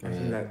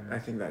 I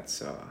think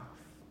that's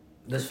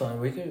That's fine.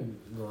 We can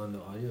go on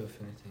the audio if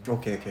anything.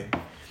 Okay.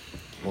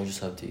 We'll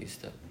just have to use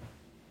that.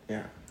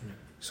 Yeah.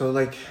 So,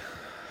 like,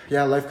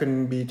 yeah, life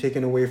can be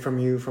taken away from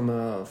you from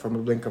a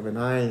blink of an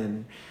eye,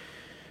 and,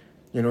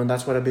 you know, and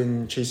that's what I've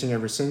been chasing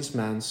ever since,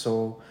 man.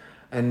 So,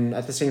 and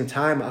at the same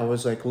time, I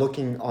was like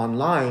looking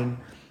online,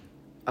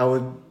 I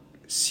would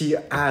see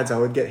ads, I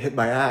would get hit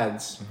by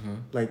ads,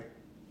 like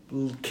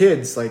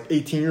kids, like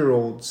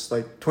 18-year-olds,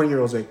 like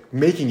 20-year-olds, like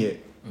making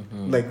it,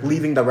 like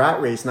leaving the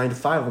rat race 9 to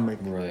 5. I'm like,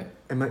 right.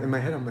 In my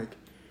head, I'm like,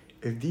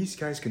 if these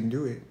guys can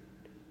do it,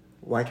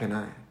 why can't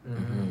I?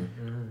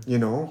 You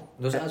know,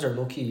 those ads are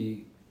low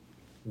key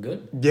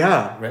good.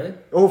 Yeah. Right.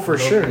 Oh, for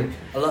sure.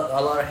 A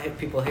lot of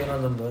people hate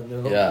on them, but they're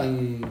low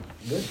key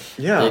good.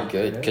 Yeah. They're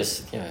good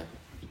because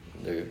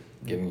they're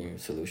giving you a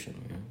solution.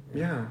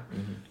 Yeah.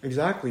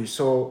 Exactly.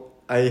 So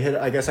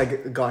I guess I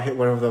got hit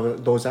one of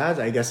those ads.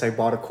 I guess I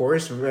bought a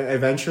course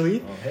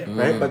eventually,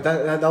 right? But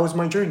that was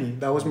my journey.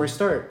 That was my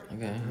start.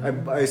 Okay.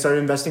 I started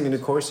investing in the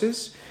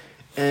courses,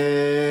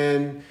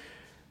 and,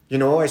 you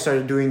know, I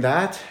started doing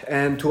that,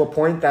 and to a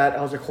point that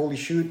I was like, holy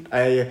shoot,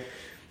 I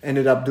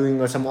ended up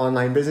doing some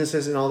online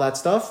businesses and all that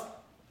stuff.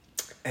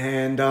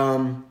 And,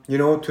 you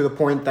know, to the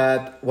point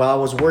that while I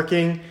was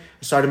working,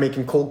 I started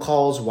making cold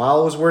calls while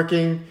I was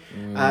working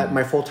at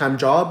my full-time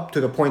job,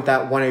 to the point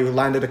that when I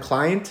landed a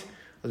client,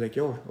 I was like,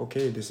 yo,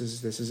 okay, this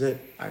is it.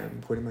 I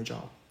am quitting my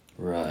job.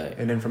 Right.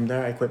 And then from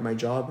there, I quit my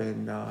job,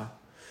 and, not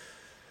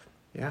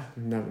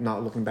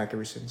looking back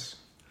ever since.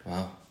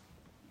 Wow.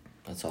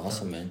 That's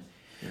awesome, man.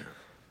 Yeah.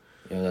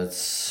 You know,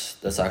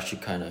 that's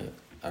actually kind of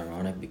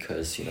ironic,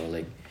 because, you know,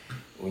 like,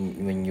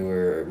 when you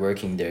were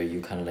working there,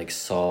 you kind of like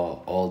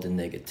saw all the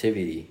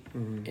negativity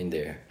in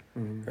there,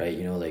 right?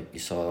 You know, like, you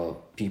saw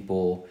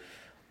people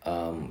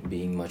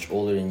being much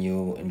older than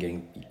you and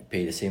getting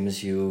paid the same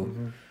as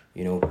you,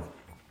 you know,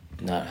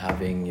 not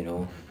having, you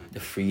know, the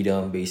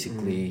freedom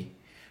basically,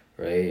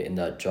 right, in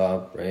that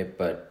job, right?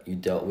 But you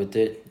dealt with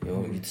it, you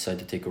know, you decided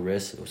to take a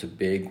risk. It was a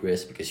big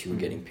risk because you were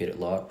getting paid a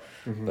lot,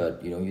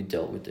 but, you know, you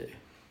dealt with it,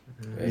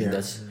 right?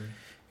 Yeah.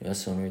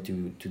 That's one way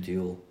to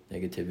deal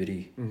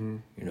negativity.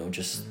 You know,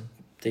 just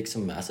take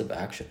some massive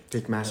action.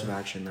 Take massive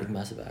action, man. Take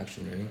massive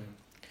action, right?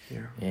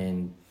 Yeah.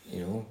 And,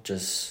 you know,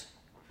 just,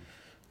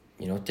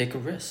 you know, take a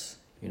risk,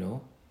 you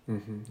know,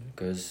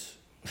 because,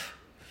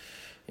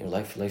 you know,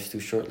 life's too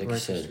short, like you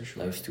said.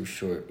 Life's too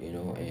short, you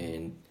know,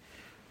 and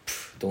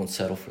don't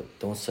settle.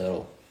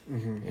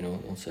 You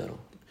know, don't settle.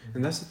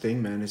 And that's the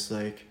thing, man. It's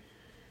like,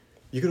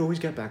 you could always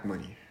get back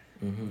money,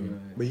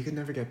 but you can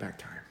never get back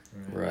time.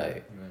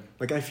 Right.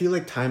 Like, I feel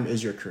like time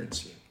is your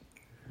currency.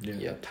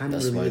 Yeah, Time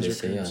that's really why is they your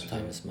say currency.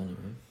 time is money,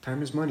 right?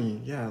 Time is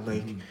money. Yeah,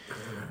 like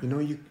you know,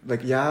 you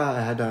like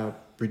I had a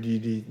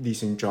pretty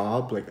decent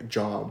job, like a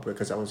job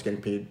because I was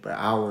getting paid by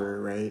hour,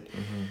 right?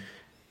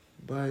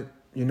 But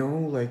you know,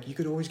 like you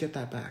could always get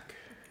that back.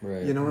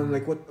 Right. You know, and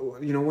like what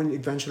you know, when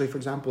eventually, for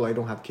example, I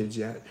don't have kids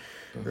yet,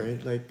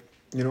 right? Like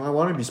you know, I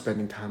want to be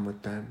spending time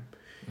with them.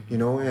 You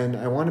know, and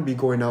I want to be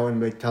going out and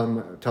like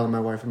telling my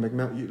wife, I'm like,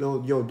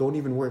 yo, don't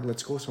even work.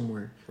 Let's go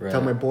somewhere. Right. Tell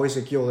my boys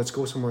like, yo, let's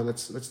go somewhere.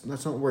 Let's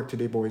not work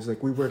today, boys.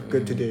 Like we work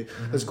good today.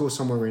 Let's go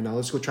somewhere right now.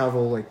 Let's go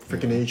travel like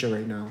freaking Asia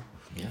right now.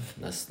 Yeah,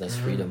 that's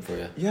freedom for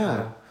you.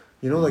 Yeah,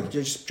 you know, like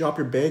you just drop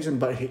your bags and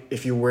but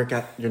if you work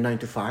at your 9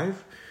 to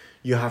 5,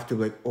 you have to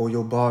like, oh,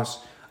 yo,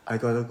 boss, I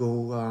gotta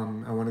go.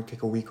 I want to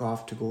take a week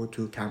off to go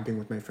to camping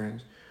with my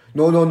friends.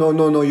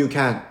 No, you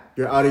can't.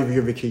 You're out of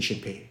your vacation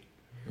pay.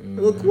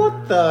 Look,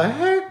 what the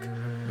heck?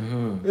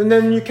 And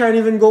then you can't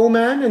even go,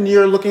 man. And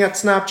you're looking at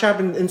Snapchat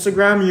and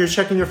Instagram. And you're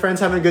checking your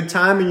friends having a good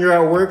time, and you're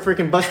at work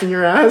freaking busting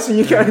your ass, and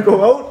you can't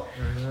go out.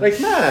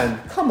 Like,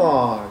 man, come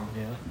on.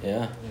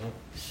 Yeah.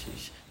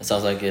 Sheesh. It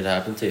sounds like it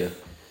happened to you.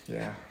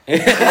 Yeah.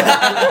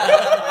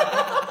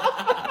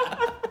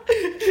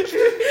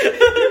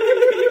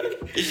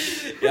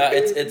 Yeah,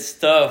 it's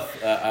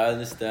tough. I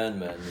understand,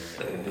 man.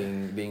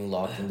 Being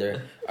locked in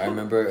there. I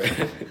remember.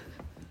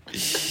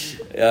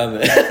 Yeah,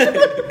 man.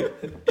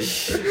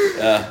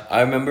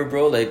 I remember,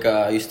 bro. Like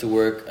I used to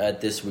work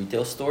at this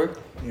retail store.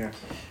 Yeah.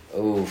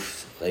 Oh,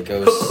 like I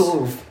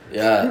was.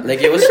 Yeah, like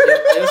it was.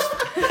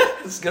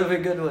 It's gonna be a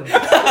good one.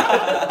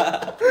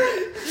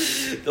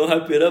 Don't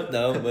hype it up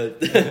now,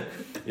 but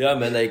yeah,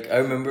 man. Like I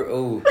remember.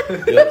 Oh.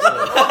 Yeah,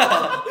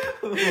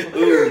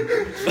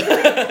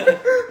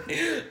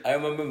 I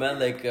remember, man,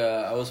 like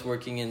I was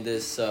working in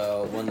this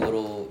one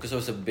little, because it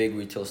was a big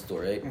retail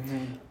store, right?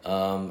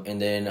 And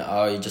then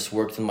I just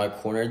worked in my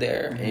corner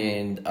there,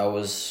 and I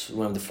was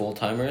one of the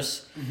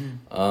full-timers.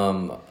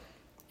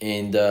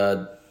 And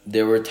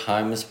there were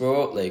times,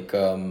 bro, like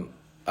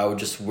I would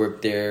just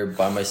work there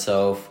by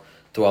myself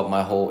throughout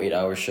my whole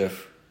 8-hour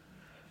shift,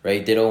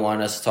 right? They don't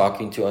want us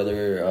talking to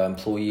other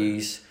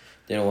employees.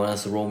 They don't want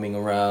us roaming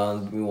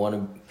around.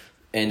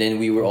 And then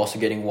we were also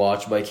getting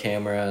watched by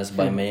cameras,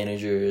 by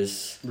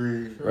managers,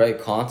 right?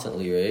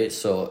 Constantly, right?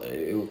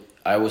 So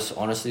I was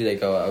honestly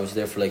like I was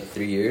there for like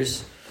 3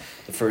 years.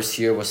 The first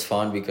year was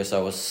fun because I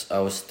was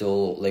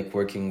still like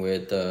working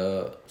with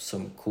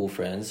some cool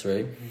friends,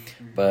 right?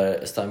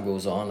 But as time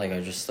goes on, like I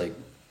just like,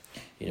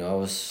 you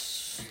know,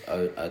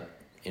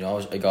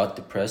 I got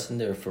depressed in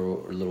there for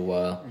a little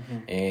while,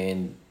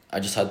 and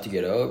I just had to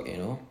get out. You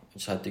know, I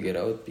just had to get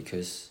out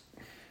because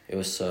it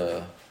was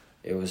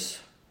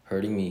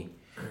hurting me.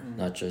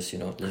 Not just, you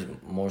know,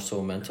 more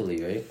so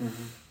mentally, right?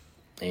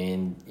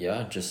 And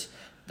yeah, just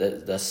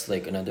that's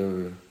like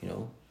another, you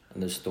know,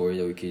 another story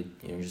that we could,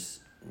 you know,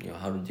 just, you know,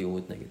 how to deal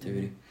with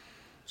negativity.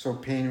 So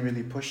pain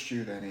really pushed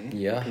you then, eh?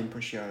 Yeah. Pain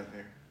pushed you out of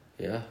there.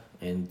 Yeah,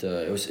 and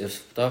it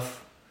was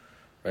tough,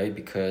 right?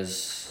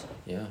 Because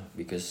you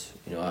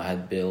know, I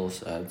had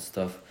bills, I had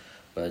stuff,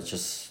 but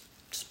just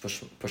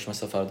push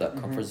myself out of that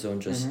comfort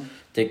zone, just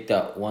take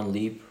that one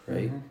leap,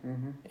 right?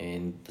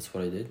 And that's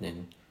what I did,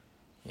 and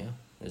yeah,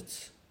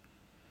 it's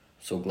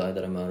so glad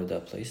that I'm out of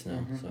that place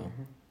now. So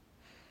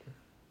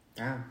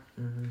yeah.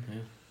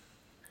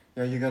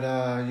 Yeah, you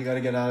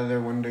gotta get out of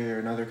there one day or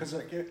another. Cause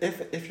like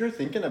if you're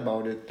thinking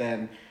about it,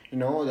 then you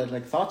know that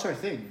like thoughts are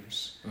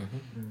things.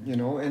 You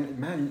know, and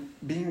man,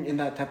 being in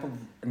that type of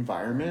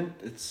environment,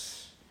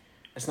 it's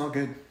not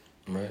good.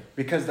 Right.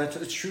 Because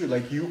it's true.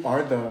 Like you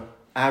are the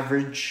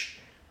average,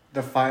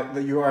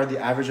 you are the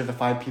average of the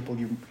 5 people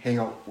you hang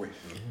out with.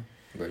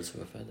 Birds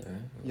of a feather,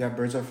 right? Yeah,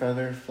 birds of a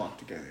feather flock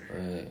together.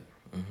 Right.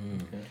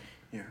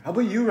 Yeah. How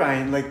about you,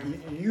 Ryan? Like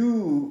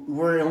you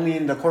were only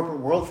in the corporate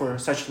world for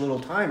such little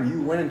time.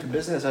 You went into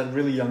business at a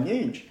really young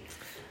age.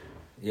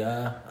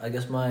 Yeah, I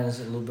guess mine is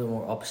a little bit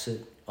more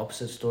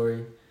opposite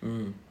story.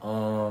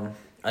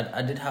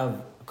 I did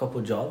have a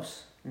couple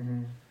jobs.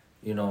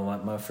 You know,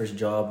 my first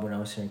job when I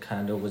was here in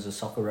Canada was a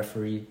soccer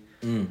referee.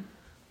 I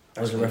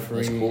was a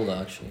referee. That's cool,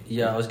 actually.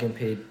 Yeah, I was getting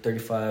paid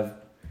 $35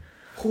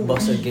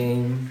 a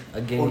game. I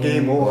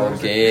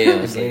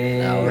was like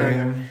an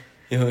hour.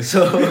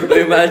 So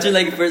imagine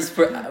like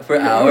per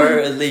hour,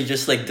 and they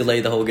just like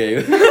delay the whole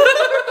game.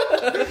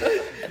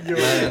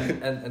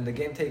 and the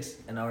game takes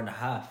an hour and a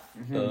half.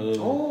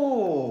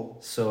 Oh.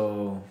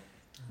 So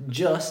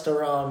just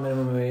around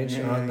minimum wage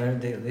around there,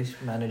 they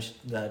managed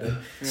that.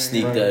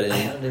 Sneak that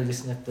in. They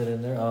sneaked that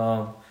in there.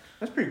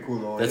 That's pretty cool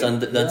though.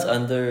 That's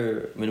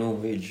under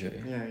minimum wage,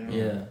 right?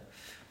 Yeah.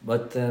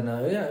 But then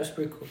it was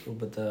pretty cool.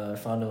 But I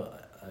found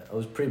out I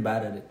was pretty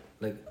bad at it.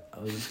 Like I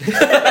was.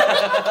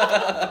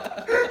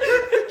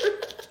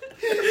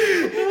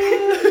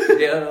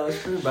 Yeah, no, it was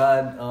pretty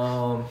bad.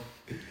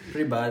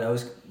 Pretty bad. I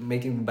was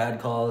making bad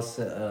calls,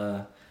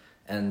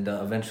 and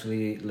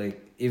eventually, like,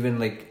 even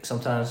like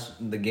sometimes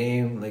the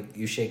game, like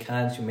you shake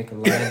hands, you make a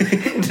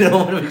line.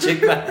 No one would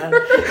shake my hand.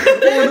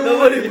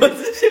 Nobody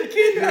wants to shake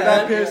your hand.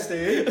 That pissed,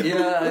 eh?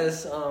 Yeah,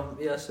 it's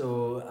yeah. So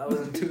I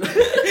wasn't too.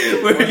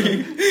 Where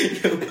you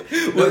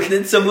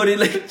did somebody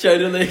like try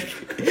to like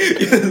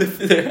lift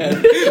their hand?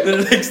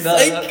 They're like,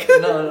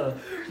 No.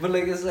 But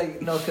like it's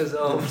like no, cause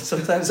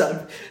sometimes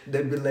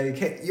they'd be like,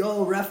 hey,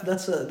 yo, ref,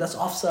 that's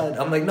offside.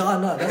 I'm like, no,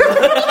 that's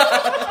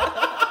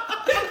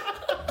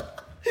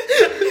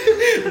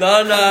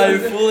nah,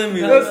 you're fooling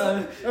me.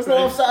 That's not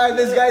offside.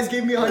 This guy's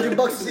gave me $100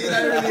 to see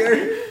that earlier.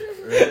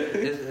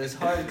 It's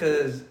hard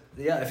because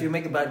if you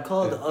make a bad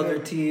call, the other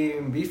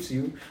team beefs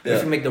you. Yeah.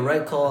 If you make the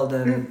right call,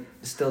 then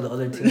it's still the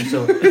other team.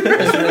 So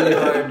it's really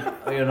hard.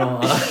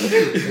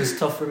 It's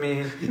tough for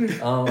me.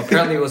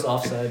 Apparently it was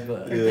offside,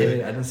 but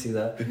hey, I didn't see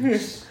that.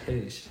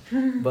 Hey.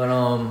 But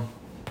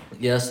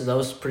so that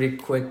was pretty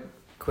quick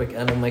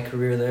end of my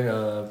career there.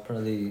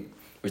 Probably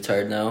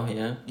Retired now,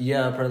 yeah.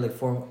 Yeah, probably like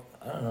 4.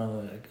 I don't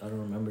know. I don't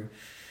remember.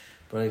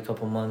 Probably a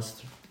couple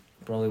months.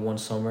 Probably one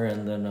summer,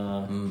 and then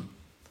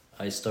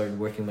I started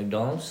working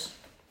McDonald's.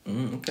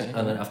 Okay.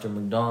 And then after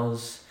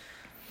McDonald's,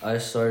 I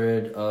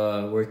started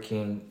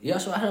working. Yeah,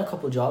 so I had a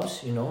couple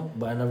jobs,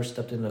 but I never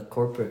stepped in the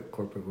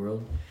corporate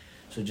world.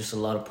 So just a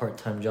lot of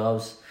part-time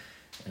jobs,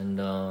 and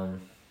I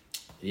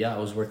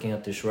was working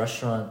at this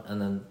restaurant,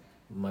 and then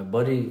my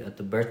buddy at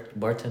the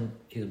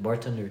he was a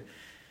bartender.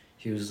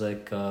 He was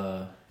like,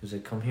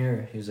 come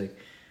here. He was like,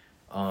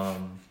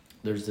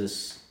 there's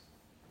this.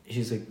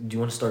 He's like, do you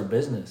want to start a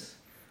business?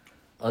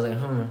 I was like,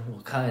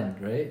 what kind,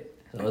 right?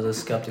 I was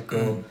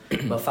skeptical,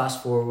 but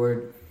fast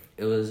forward,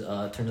 it was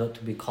turns out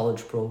to be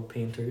College Pro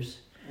Painters,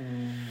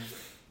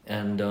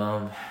 and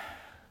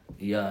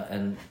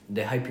and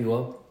they hype you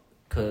up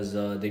because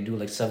they do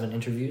like 7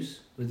 interviews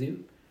with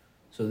you,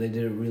 so they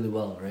did it really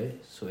well,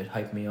 right? So it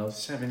hyped me up.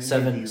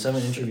 Seven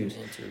interviews,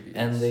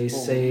 and they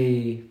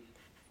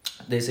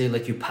say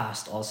like you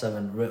passed all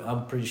 7.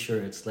 I'm pretty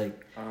sure it's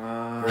like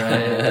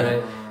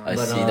right. I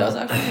see. That was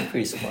actually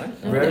pretty smart.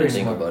 Very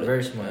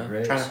smart,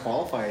 right? Trying to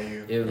qualify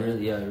you. It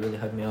really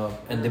hyped me up,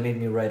 and they made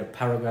me write a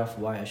paragraph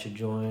why I should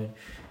join,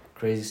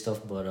 crazy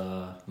stuff. But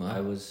I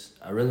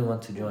really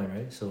want to join,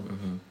 right? So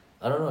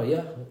I don't know.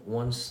 Yeah,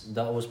 once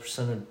that was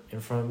presented in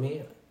front of me,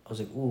 I was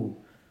like, ooh,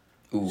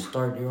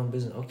 start your own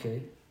business,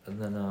 okay.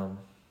 And then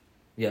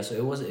so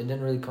it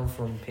didn't really come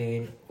from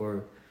pain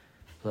or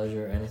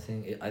pleasure or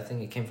anything. I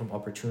think it came from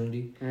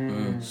opportunity.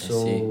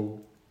 So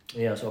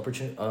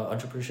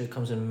entrepreneurship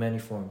comes in many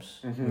forms.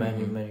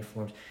 Many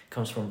forms. It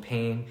comes from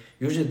pain.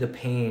 Usually the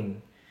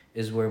pain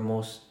is where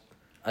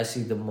I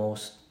see the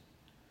most,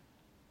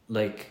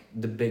 like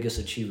the biggest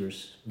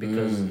achievers,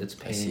 because it's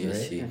pain, right? I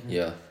see.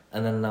 Yeah.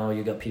 And then now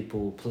you got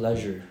people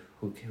pleasure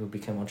who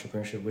become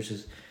entrepreneurship,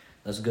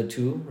 that's good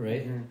too,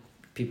 right?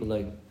 People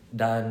like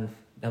Dan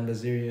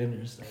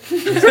Bazirian or something.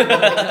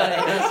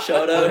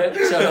 Shout out.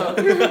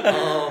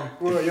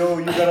 Well, yo,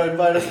 you gotta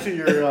invite us to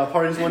your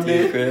parties one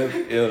day. Crib,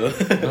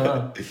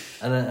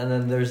 and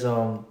then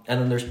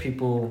there's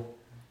people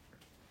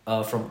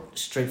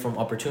straight from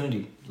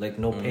opportunity, like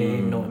no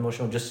pain, no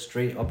emotional, just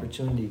straight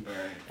opportunity.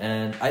 Right.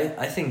 And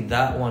I think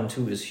that one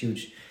too is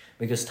huge,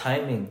 because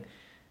timing,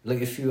 like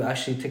if you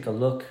actually take a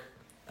look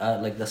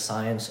at like the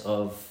science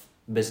of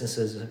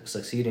businesses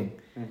succeeding,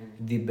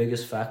 the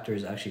biggest factor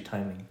is actually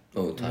timing.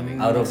 Timing.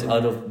 Out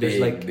of there's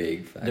like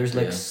big factor, there's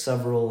like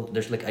several,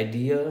 there's like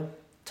idea,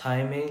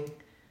 timing,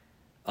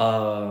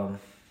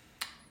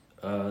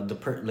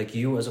 like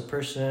you as a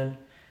person,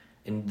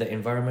 in the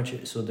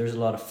environment. So there's a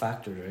lot of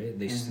factors, right?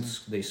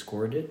 They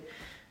scored it,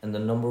 and the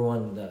number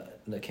one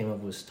that came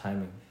up was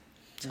timing.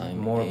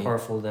 More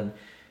powerful than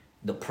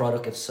the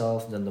product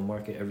itself, than the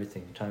market,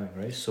 everything. Timing,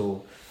 right?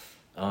 So,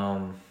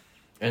 and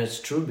it's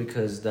true,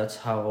 because that's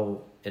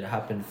how it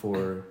happened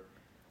for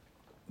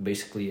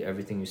basically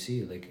everything you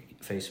see, like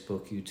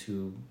Facebook,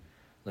 YouTube,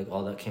 like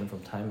all that came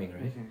from timing,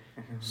 right?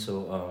 So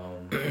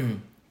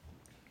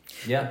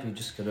you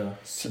just gotta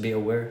be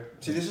aware.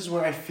 See, this is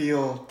where I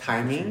feel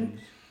timing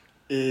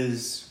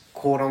is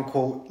quote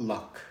unquote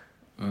luck.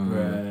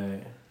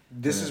 Right.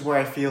 This is where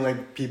I feel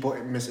like people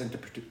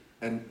misinterpret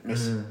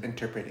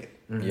it.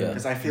 Yeah.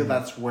 Because I feel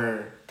that's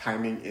where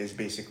timing is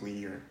basically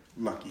you're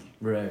lucky.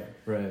 Right.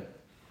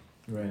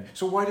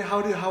 So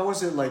how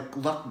was it like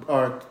luck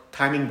or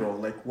timing, bro?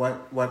 Like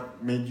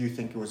what made you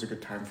think it was a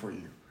good time for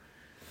you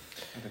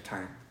at the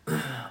time?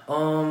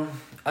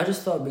 I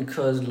just thought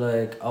because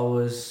like I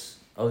was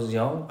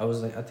young. I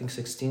was like, I think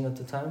 16 at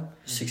the time.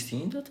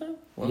 16 at the time?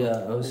 Wow.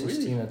 Yeah, I was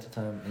 16 really? at the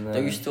time. And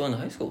Then, you're still in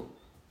high school?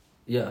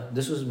 Yeah,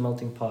 this was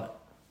Melting Pot.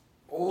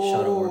 Oh.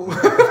 Shout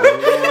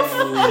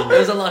out.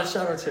 There's a lot of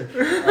shout outs here.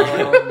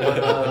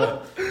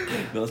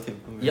 I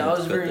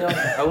was very young.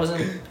 I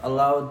wasn't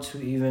allowed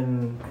to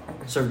even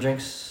serve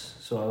drinks,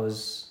 so I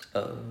was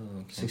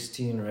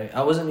 16, right?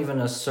 I wasn't even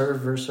a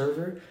server.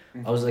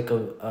 I was like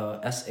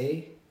a SA.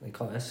 They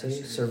call it SA,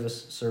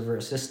 server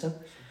assistant.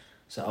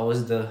 So I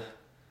was the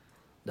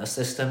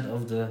assistant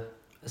of the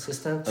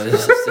assistant.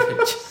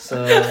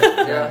 So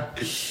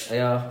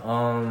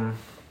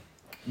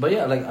But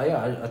yeah, like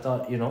I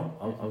thought, you know,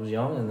 I was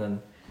young, and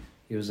then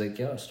he was like,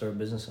 yeah, start a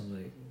business. I'm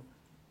like,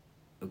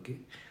 okay.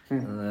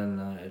 And then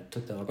I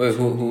took the Wait,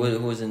 opportunity. who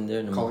was in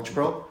there? College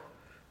Pro?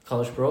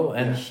 College Pro,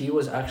 and Yeah. he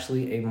was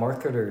actually a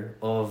marketer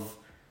of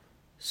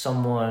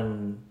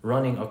someone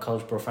running a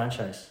College Pro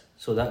franchise.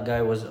 So that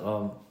guy was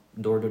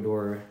door to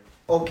door.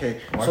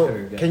 Okay, so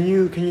Marketer guy.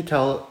 can you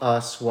tell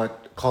us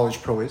what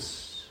College Pro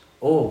is?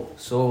 Oh,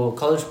 so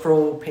College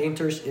Pro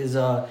Painters is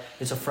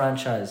it's a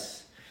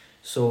franchise.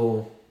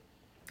 So,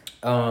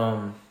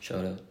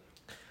 Shout out.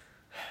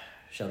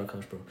 shout out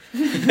College Pro.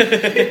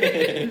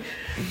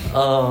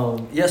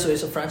 Yeah, so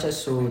it's a franchise.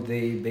 So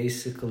they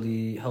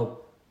basically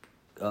help.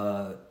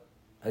 I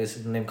guess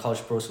the name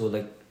College Pro. So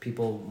like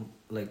people,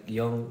 like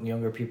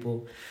younger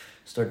people,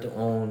 start their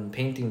own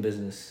painting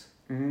business.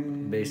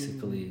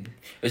 Basically,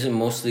 Is it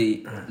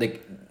mostly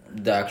like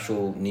the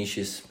actual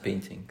niches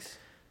paintings?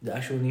 the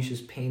actual niche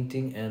is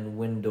painting and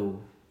window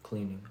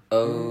cleaning.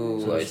 Oh,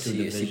 So I there's two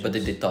see. I see. But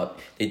divisions.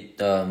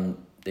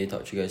 they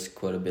taught you guys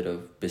quite a bit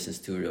of business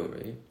too, though,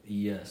 right?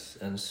 Yes,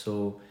 and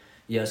so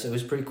yes, it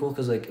was pretty cool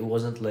because like it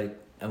wasn't like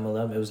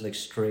MLM; it was like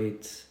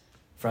straight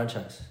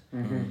franchise.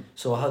 Mm-hmm.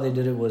 So how they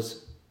did it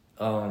was,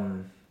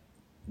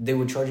 they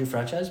would charge you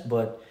franchise,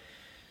 but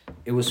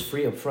it was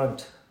free up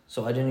front.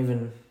 So I didn't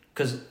even,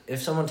 because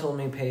if someone told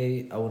me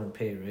pay, I wouldn't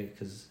pay, right?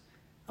 Because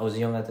I was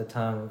young at the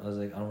time. I was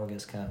like, I don't want to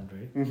get scammed,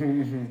 right?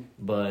 Mm-hmm.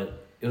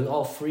 But it was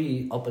all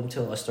free up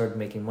until I started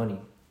making money.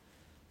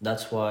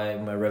 That's why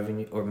my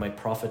revenue or my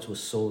profits was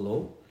so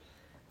low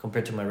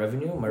compared to my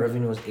revenue. My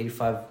revenue was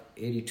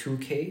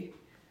 82K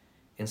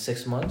in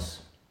 6 months,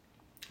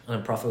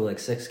 and profit was like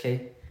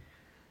 6K,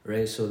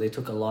 right? So they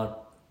took a lot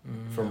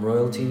from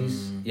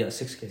royalties. Yeah,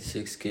 6K.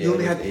 6K. You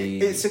only out had of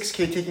 80.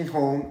 6K taking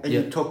home, and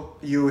Yeah.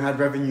 you had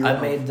revenue. I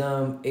of- made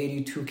them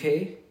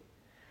 82K,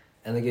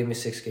 and they gave me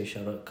 6K.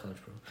 Shout out College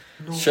Pro.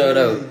 No Shout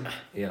way. out.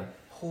 Yeah,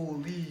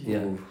 Holy. yeah.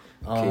 Ooh,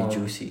 okay, Um,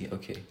 juicy.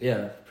 Okay.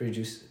 Yeah, pretty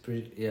juicy.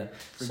 Pretty yeah.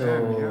 For so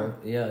them,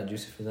 yeah,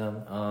 juicy for them.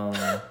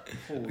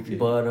 Holy.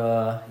 But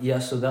yeah,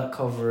 so that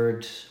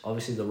covered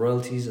obviously the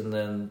royalties, and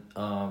then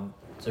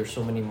there's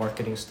so many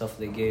marketing stuff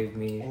they gave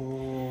me.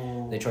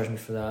 Oh. They charge me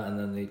for that, and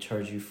then they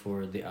charge you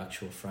for the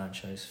actual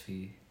franchise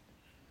fee.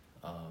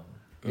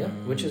 Yeah,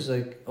 which is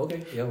like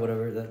okay, yeah,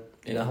 whatever. That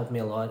helped me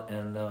a lot,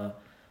 and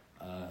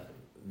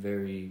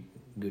very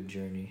good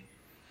journey.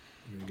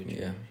 Very good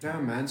journey. Yeah,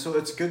 man. So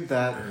it's good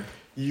that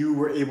you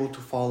were able to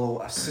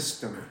follow a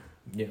system,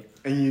 Yeah.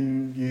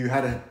 and you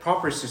had a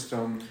proper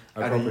system.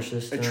 A had proper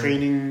system. A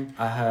training.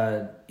 I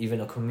had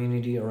even a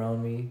community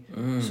around me,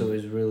 Mm. so it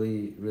was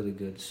really, really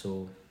good.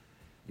 So,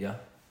 yeah,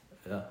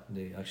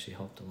 they actually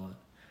helped a lot.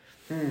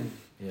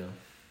 Yeah.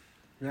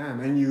 Yeah,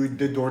 and you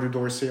did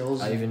door-to-door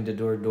sales. I even did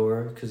door to door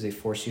because they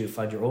force you to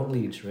find your own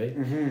leads, right?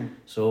 Mm-hmm.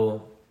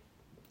 So,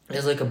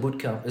 it's like a boot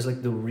camp. It's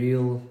like the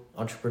real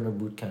entrepreneur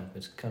boot camp.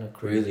 It's kind of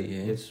crazy. Really,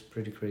 yeah? It's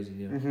pretty crazy,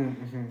 yeah. Mm-hmm,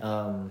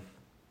 mm-hmm.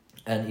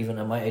 And even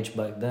at my age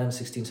back then,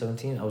 16,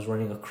 17, I was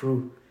running a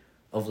crew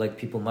of like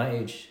people my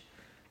age,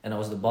 and I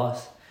was the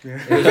boss. Yeah.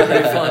 It was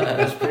pretty fun.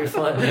 It was pretty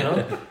fun, you know?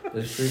 It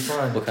was pretty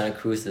fun. What kind of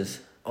crew is this?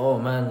 Oh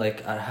man,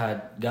 like I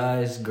had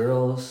guys,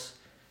 girls,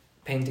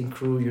 painting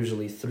crew,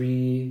 usually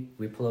 3.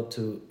 We pull up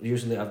to,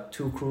 usually I have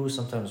 2 crews,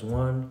 sometimes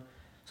 1,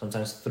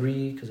 sometimes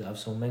 3, because I have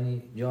so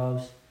many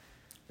jobs.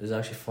 It was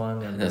actually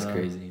fun. And, That's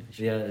crazy.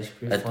 Yeah, it's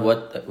pretty At fun.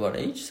 what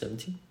age?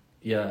 17?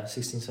 Yeah,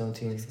 16,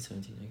 17. 16,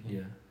 17. Okay.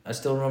 Yeah. I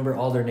still remember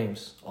all their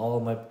names. All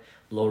my,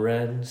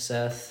 Loren,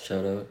 Seth,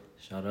 Shout out.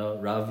 shout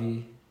out,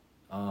 Ravi.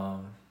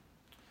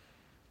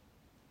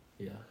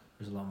 Yeah,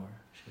 there's a lot more.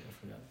 Shit, I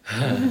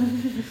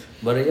forgot.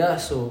 But yeah,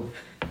 so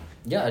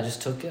yeah, I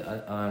just took it.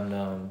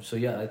 So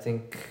yeah, I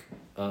think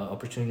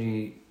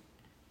opportunity,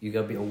 you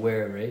gotta be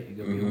aware, right? You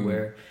gotta be Mhm.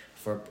 aware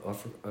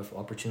of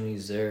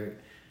opportunities there.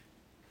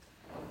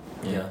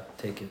 Yeah,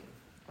 take it.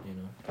 You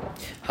know.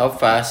 How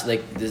fast,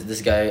 like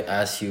this guy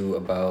asked you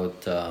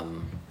about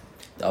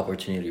the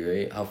opportunity,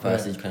 right? How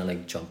fast Right. did you kind of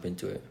like jump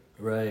into it?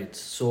 Right.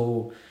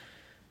 So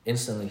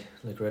instantly,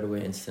 like right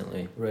away.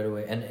 Instantly. Right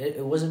away. And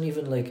it wasn't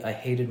even like I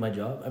hated my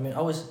job. I mean,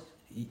 I was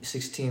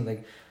 16,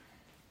 like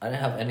I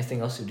didn't have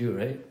anything else to do,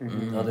 right?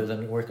 Mhm. Other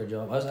than work a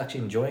job. I was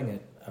actually enjoying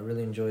it. I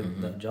really enjoyed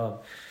Mhm. that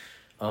job.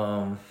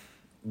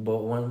 But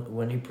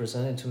when he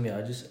presented to me,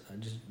 I just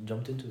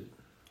jumped into it.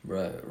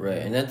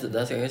 Right. And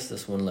that's I guess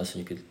that's one lesson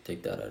you could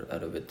take that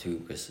out of it too,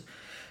 because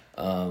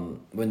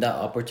when that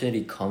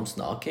opportunity comes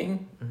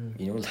knocking, Mhm.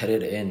 you know, let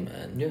it in,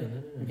 man. Yeah.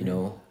 You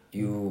know,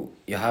 you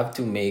have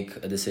to make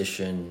a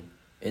decision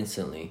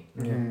instantly,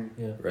 Yeah. Mhm.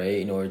 Yeah. right?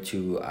 In order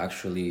to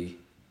actually,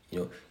 you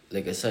know,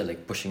 like I said,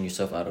 like pushing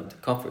yourself out of the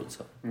comfort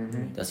zone.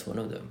 Mm-hmm. That's one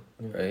of them,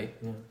 Yeah. right?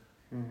 Yeah.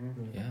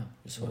 Mm-hmm. Yeah,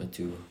 just wanted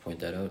to point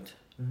that out.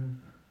 Mhm.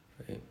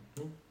 Right.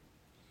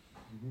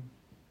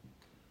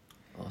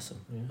 Awesome.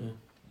 Yeah.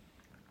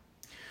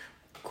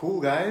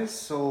 Cool, guys.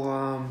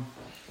 So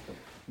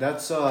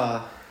that's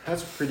a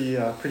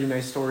pretty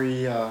nice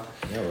story Yeah,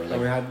 we're that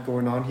we like had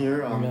going on here.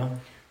 Yeah.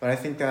 But I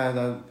think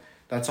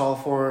that's all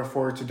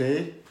for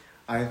today.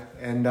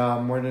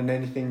 More than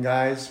anything,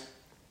 guys.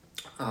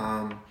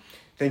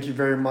 thank you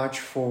very much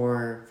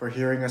for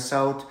hearing us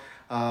out.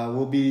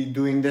 We'll be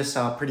doing this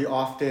pretty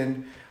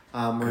often.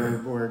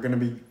 We're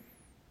gonna be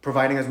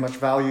providing as much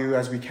value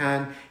as we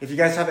can. If you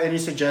guys have any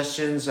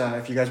suggestions,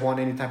 if you guys want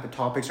any type of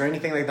topics or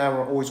anything like that,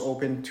 we're always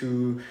open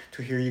to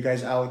hear you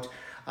guys out.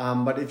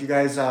 But if you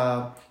guys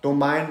don't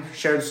mind,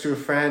 share this to a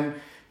friend.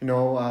 You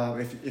know,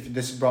 if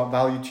this brought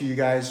value to you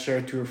guys, share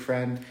it to a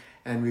friend,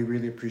 and we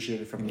really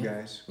appreciate it from you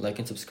guys. Like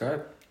and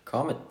subscribe.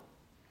 Comment.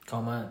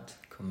 Comment.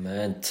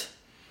 Comment.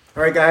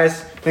 All right,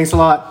 guys. Thanks a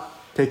lot.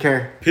 Take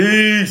care.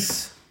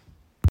 Peace.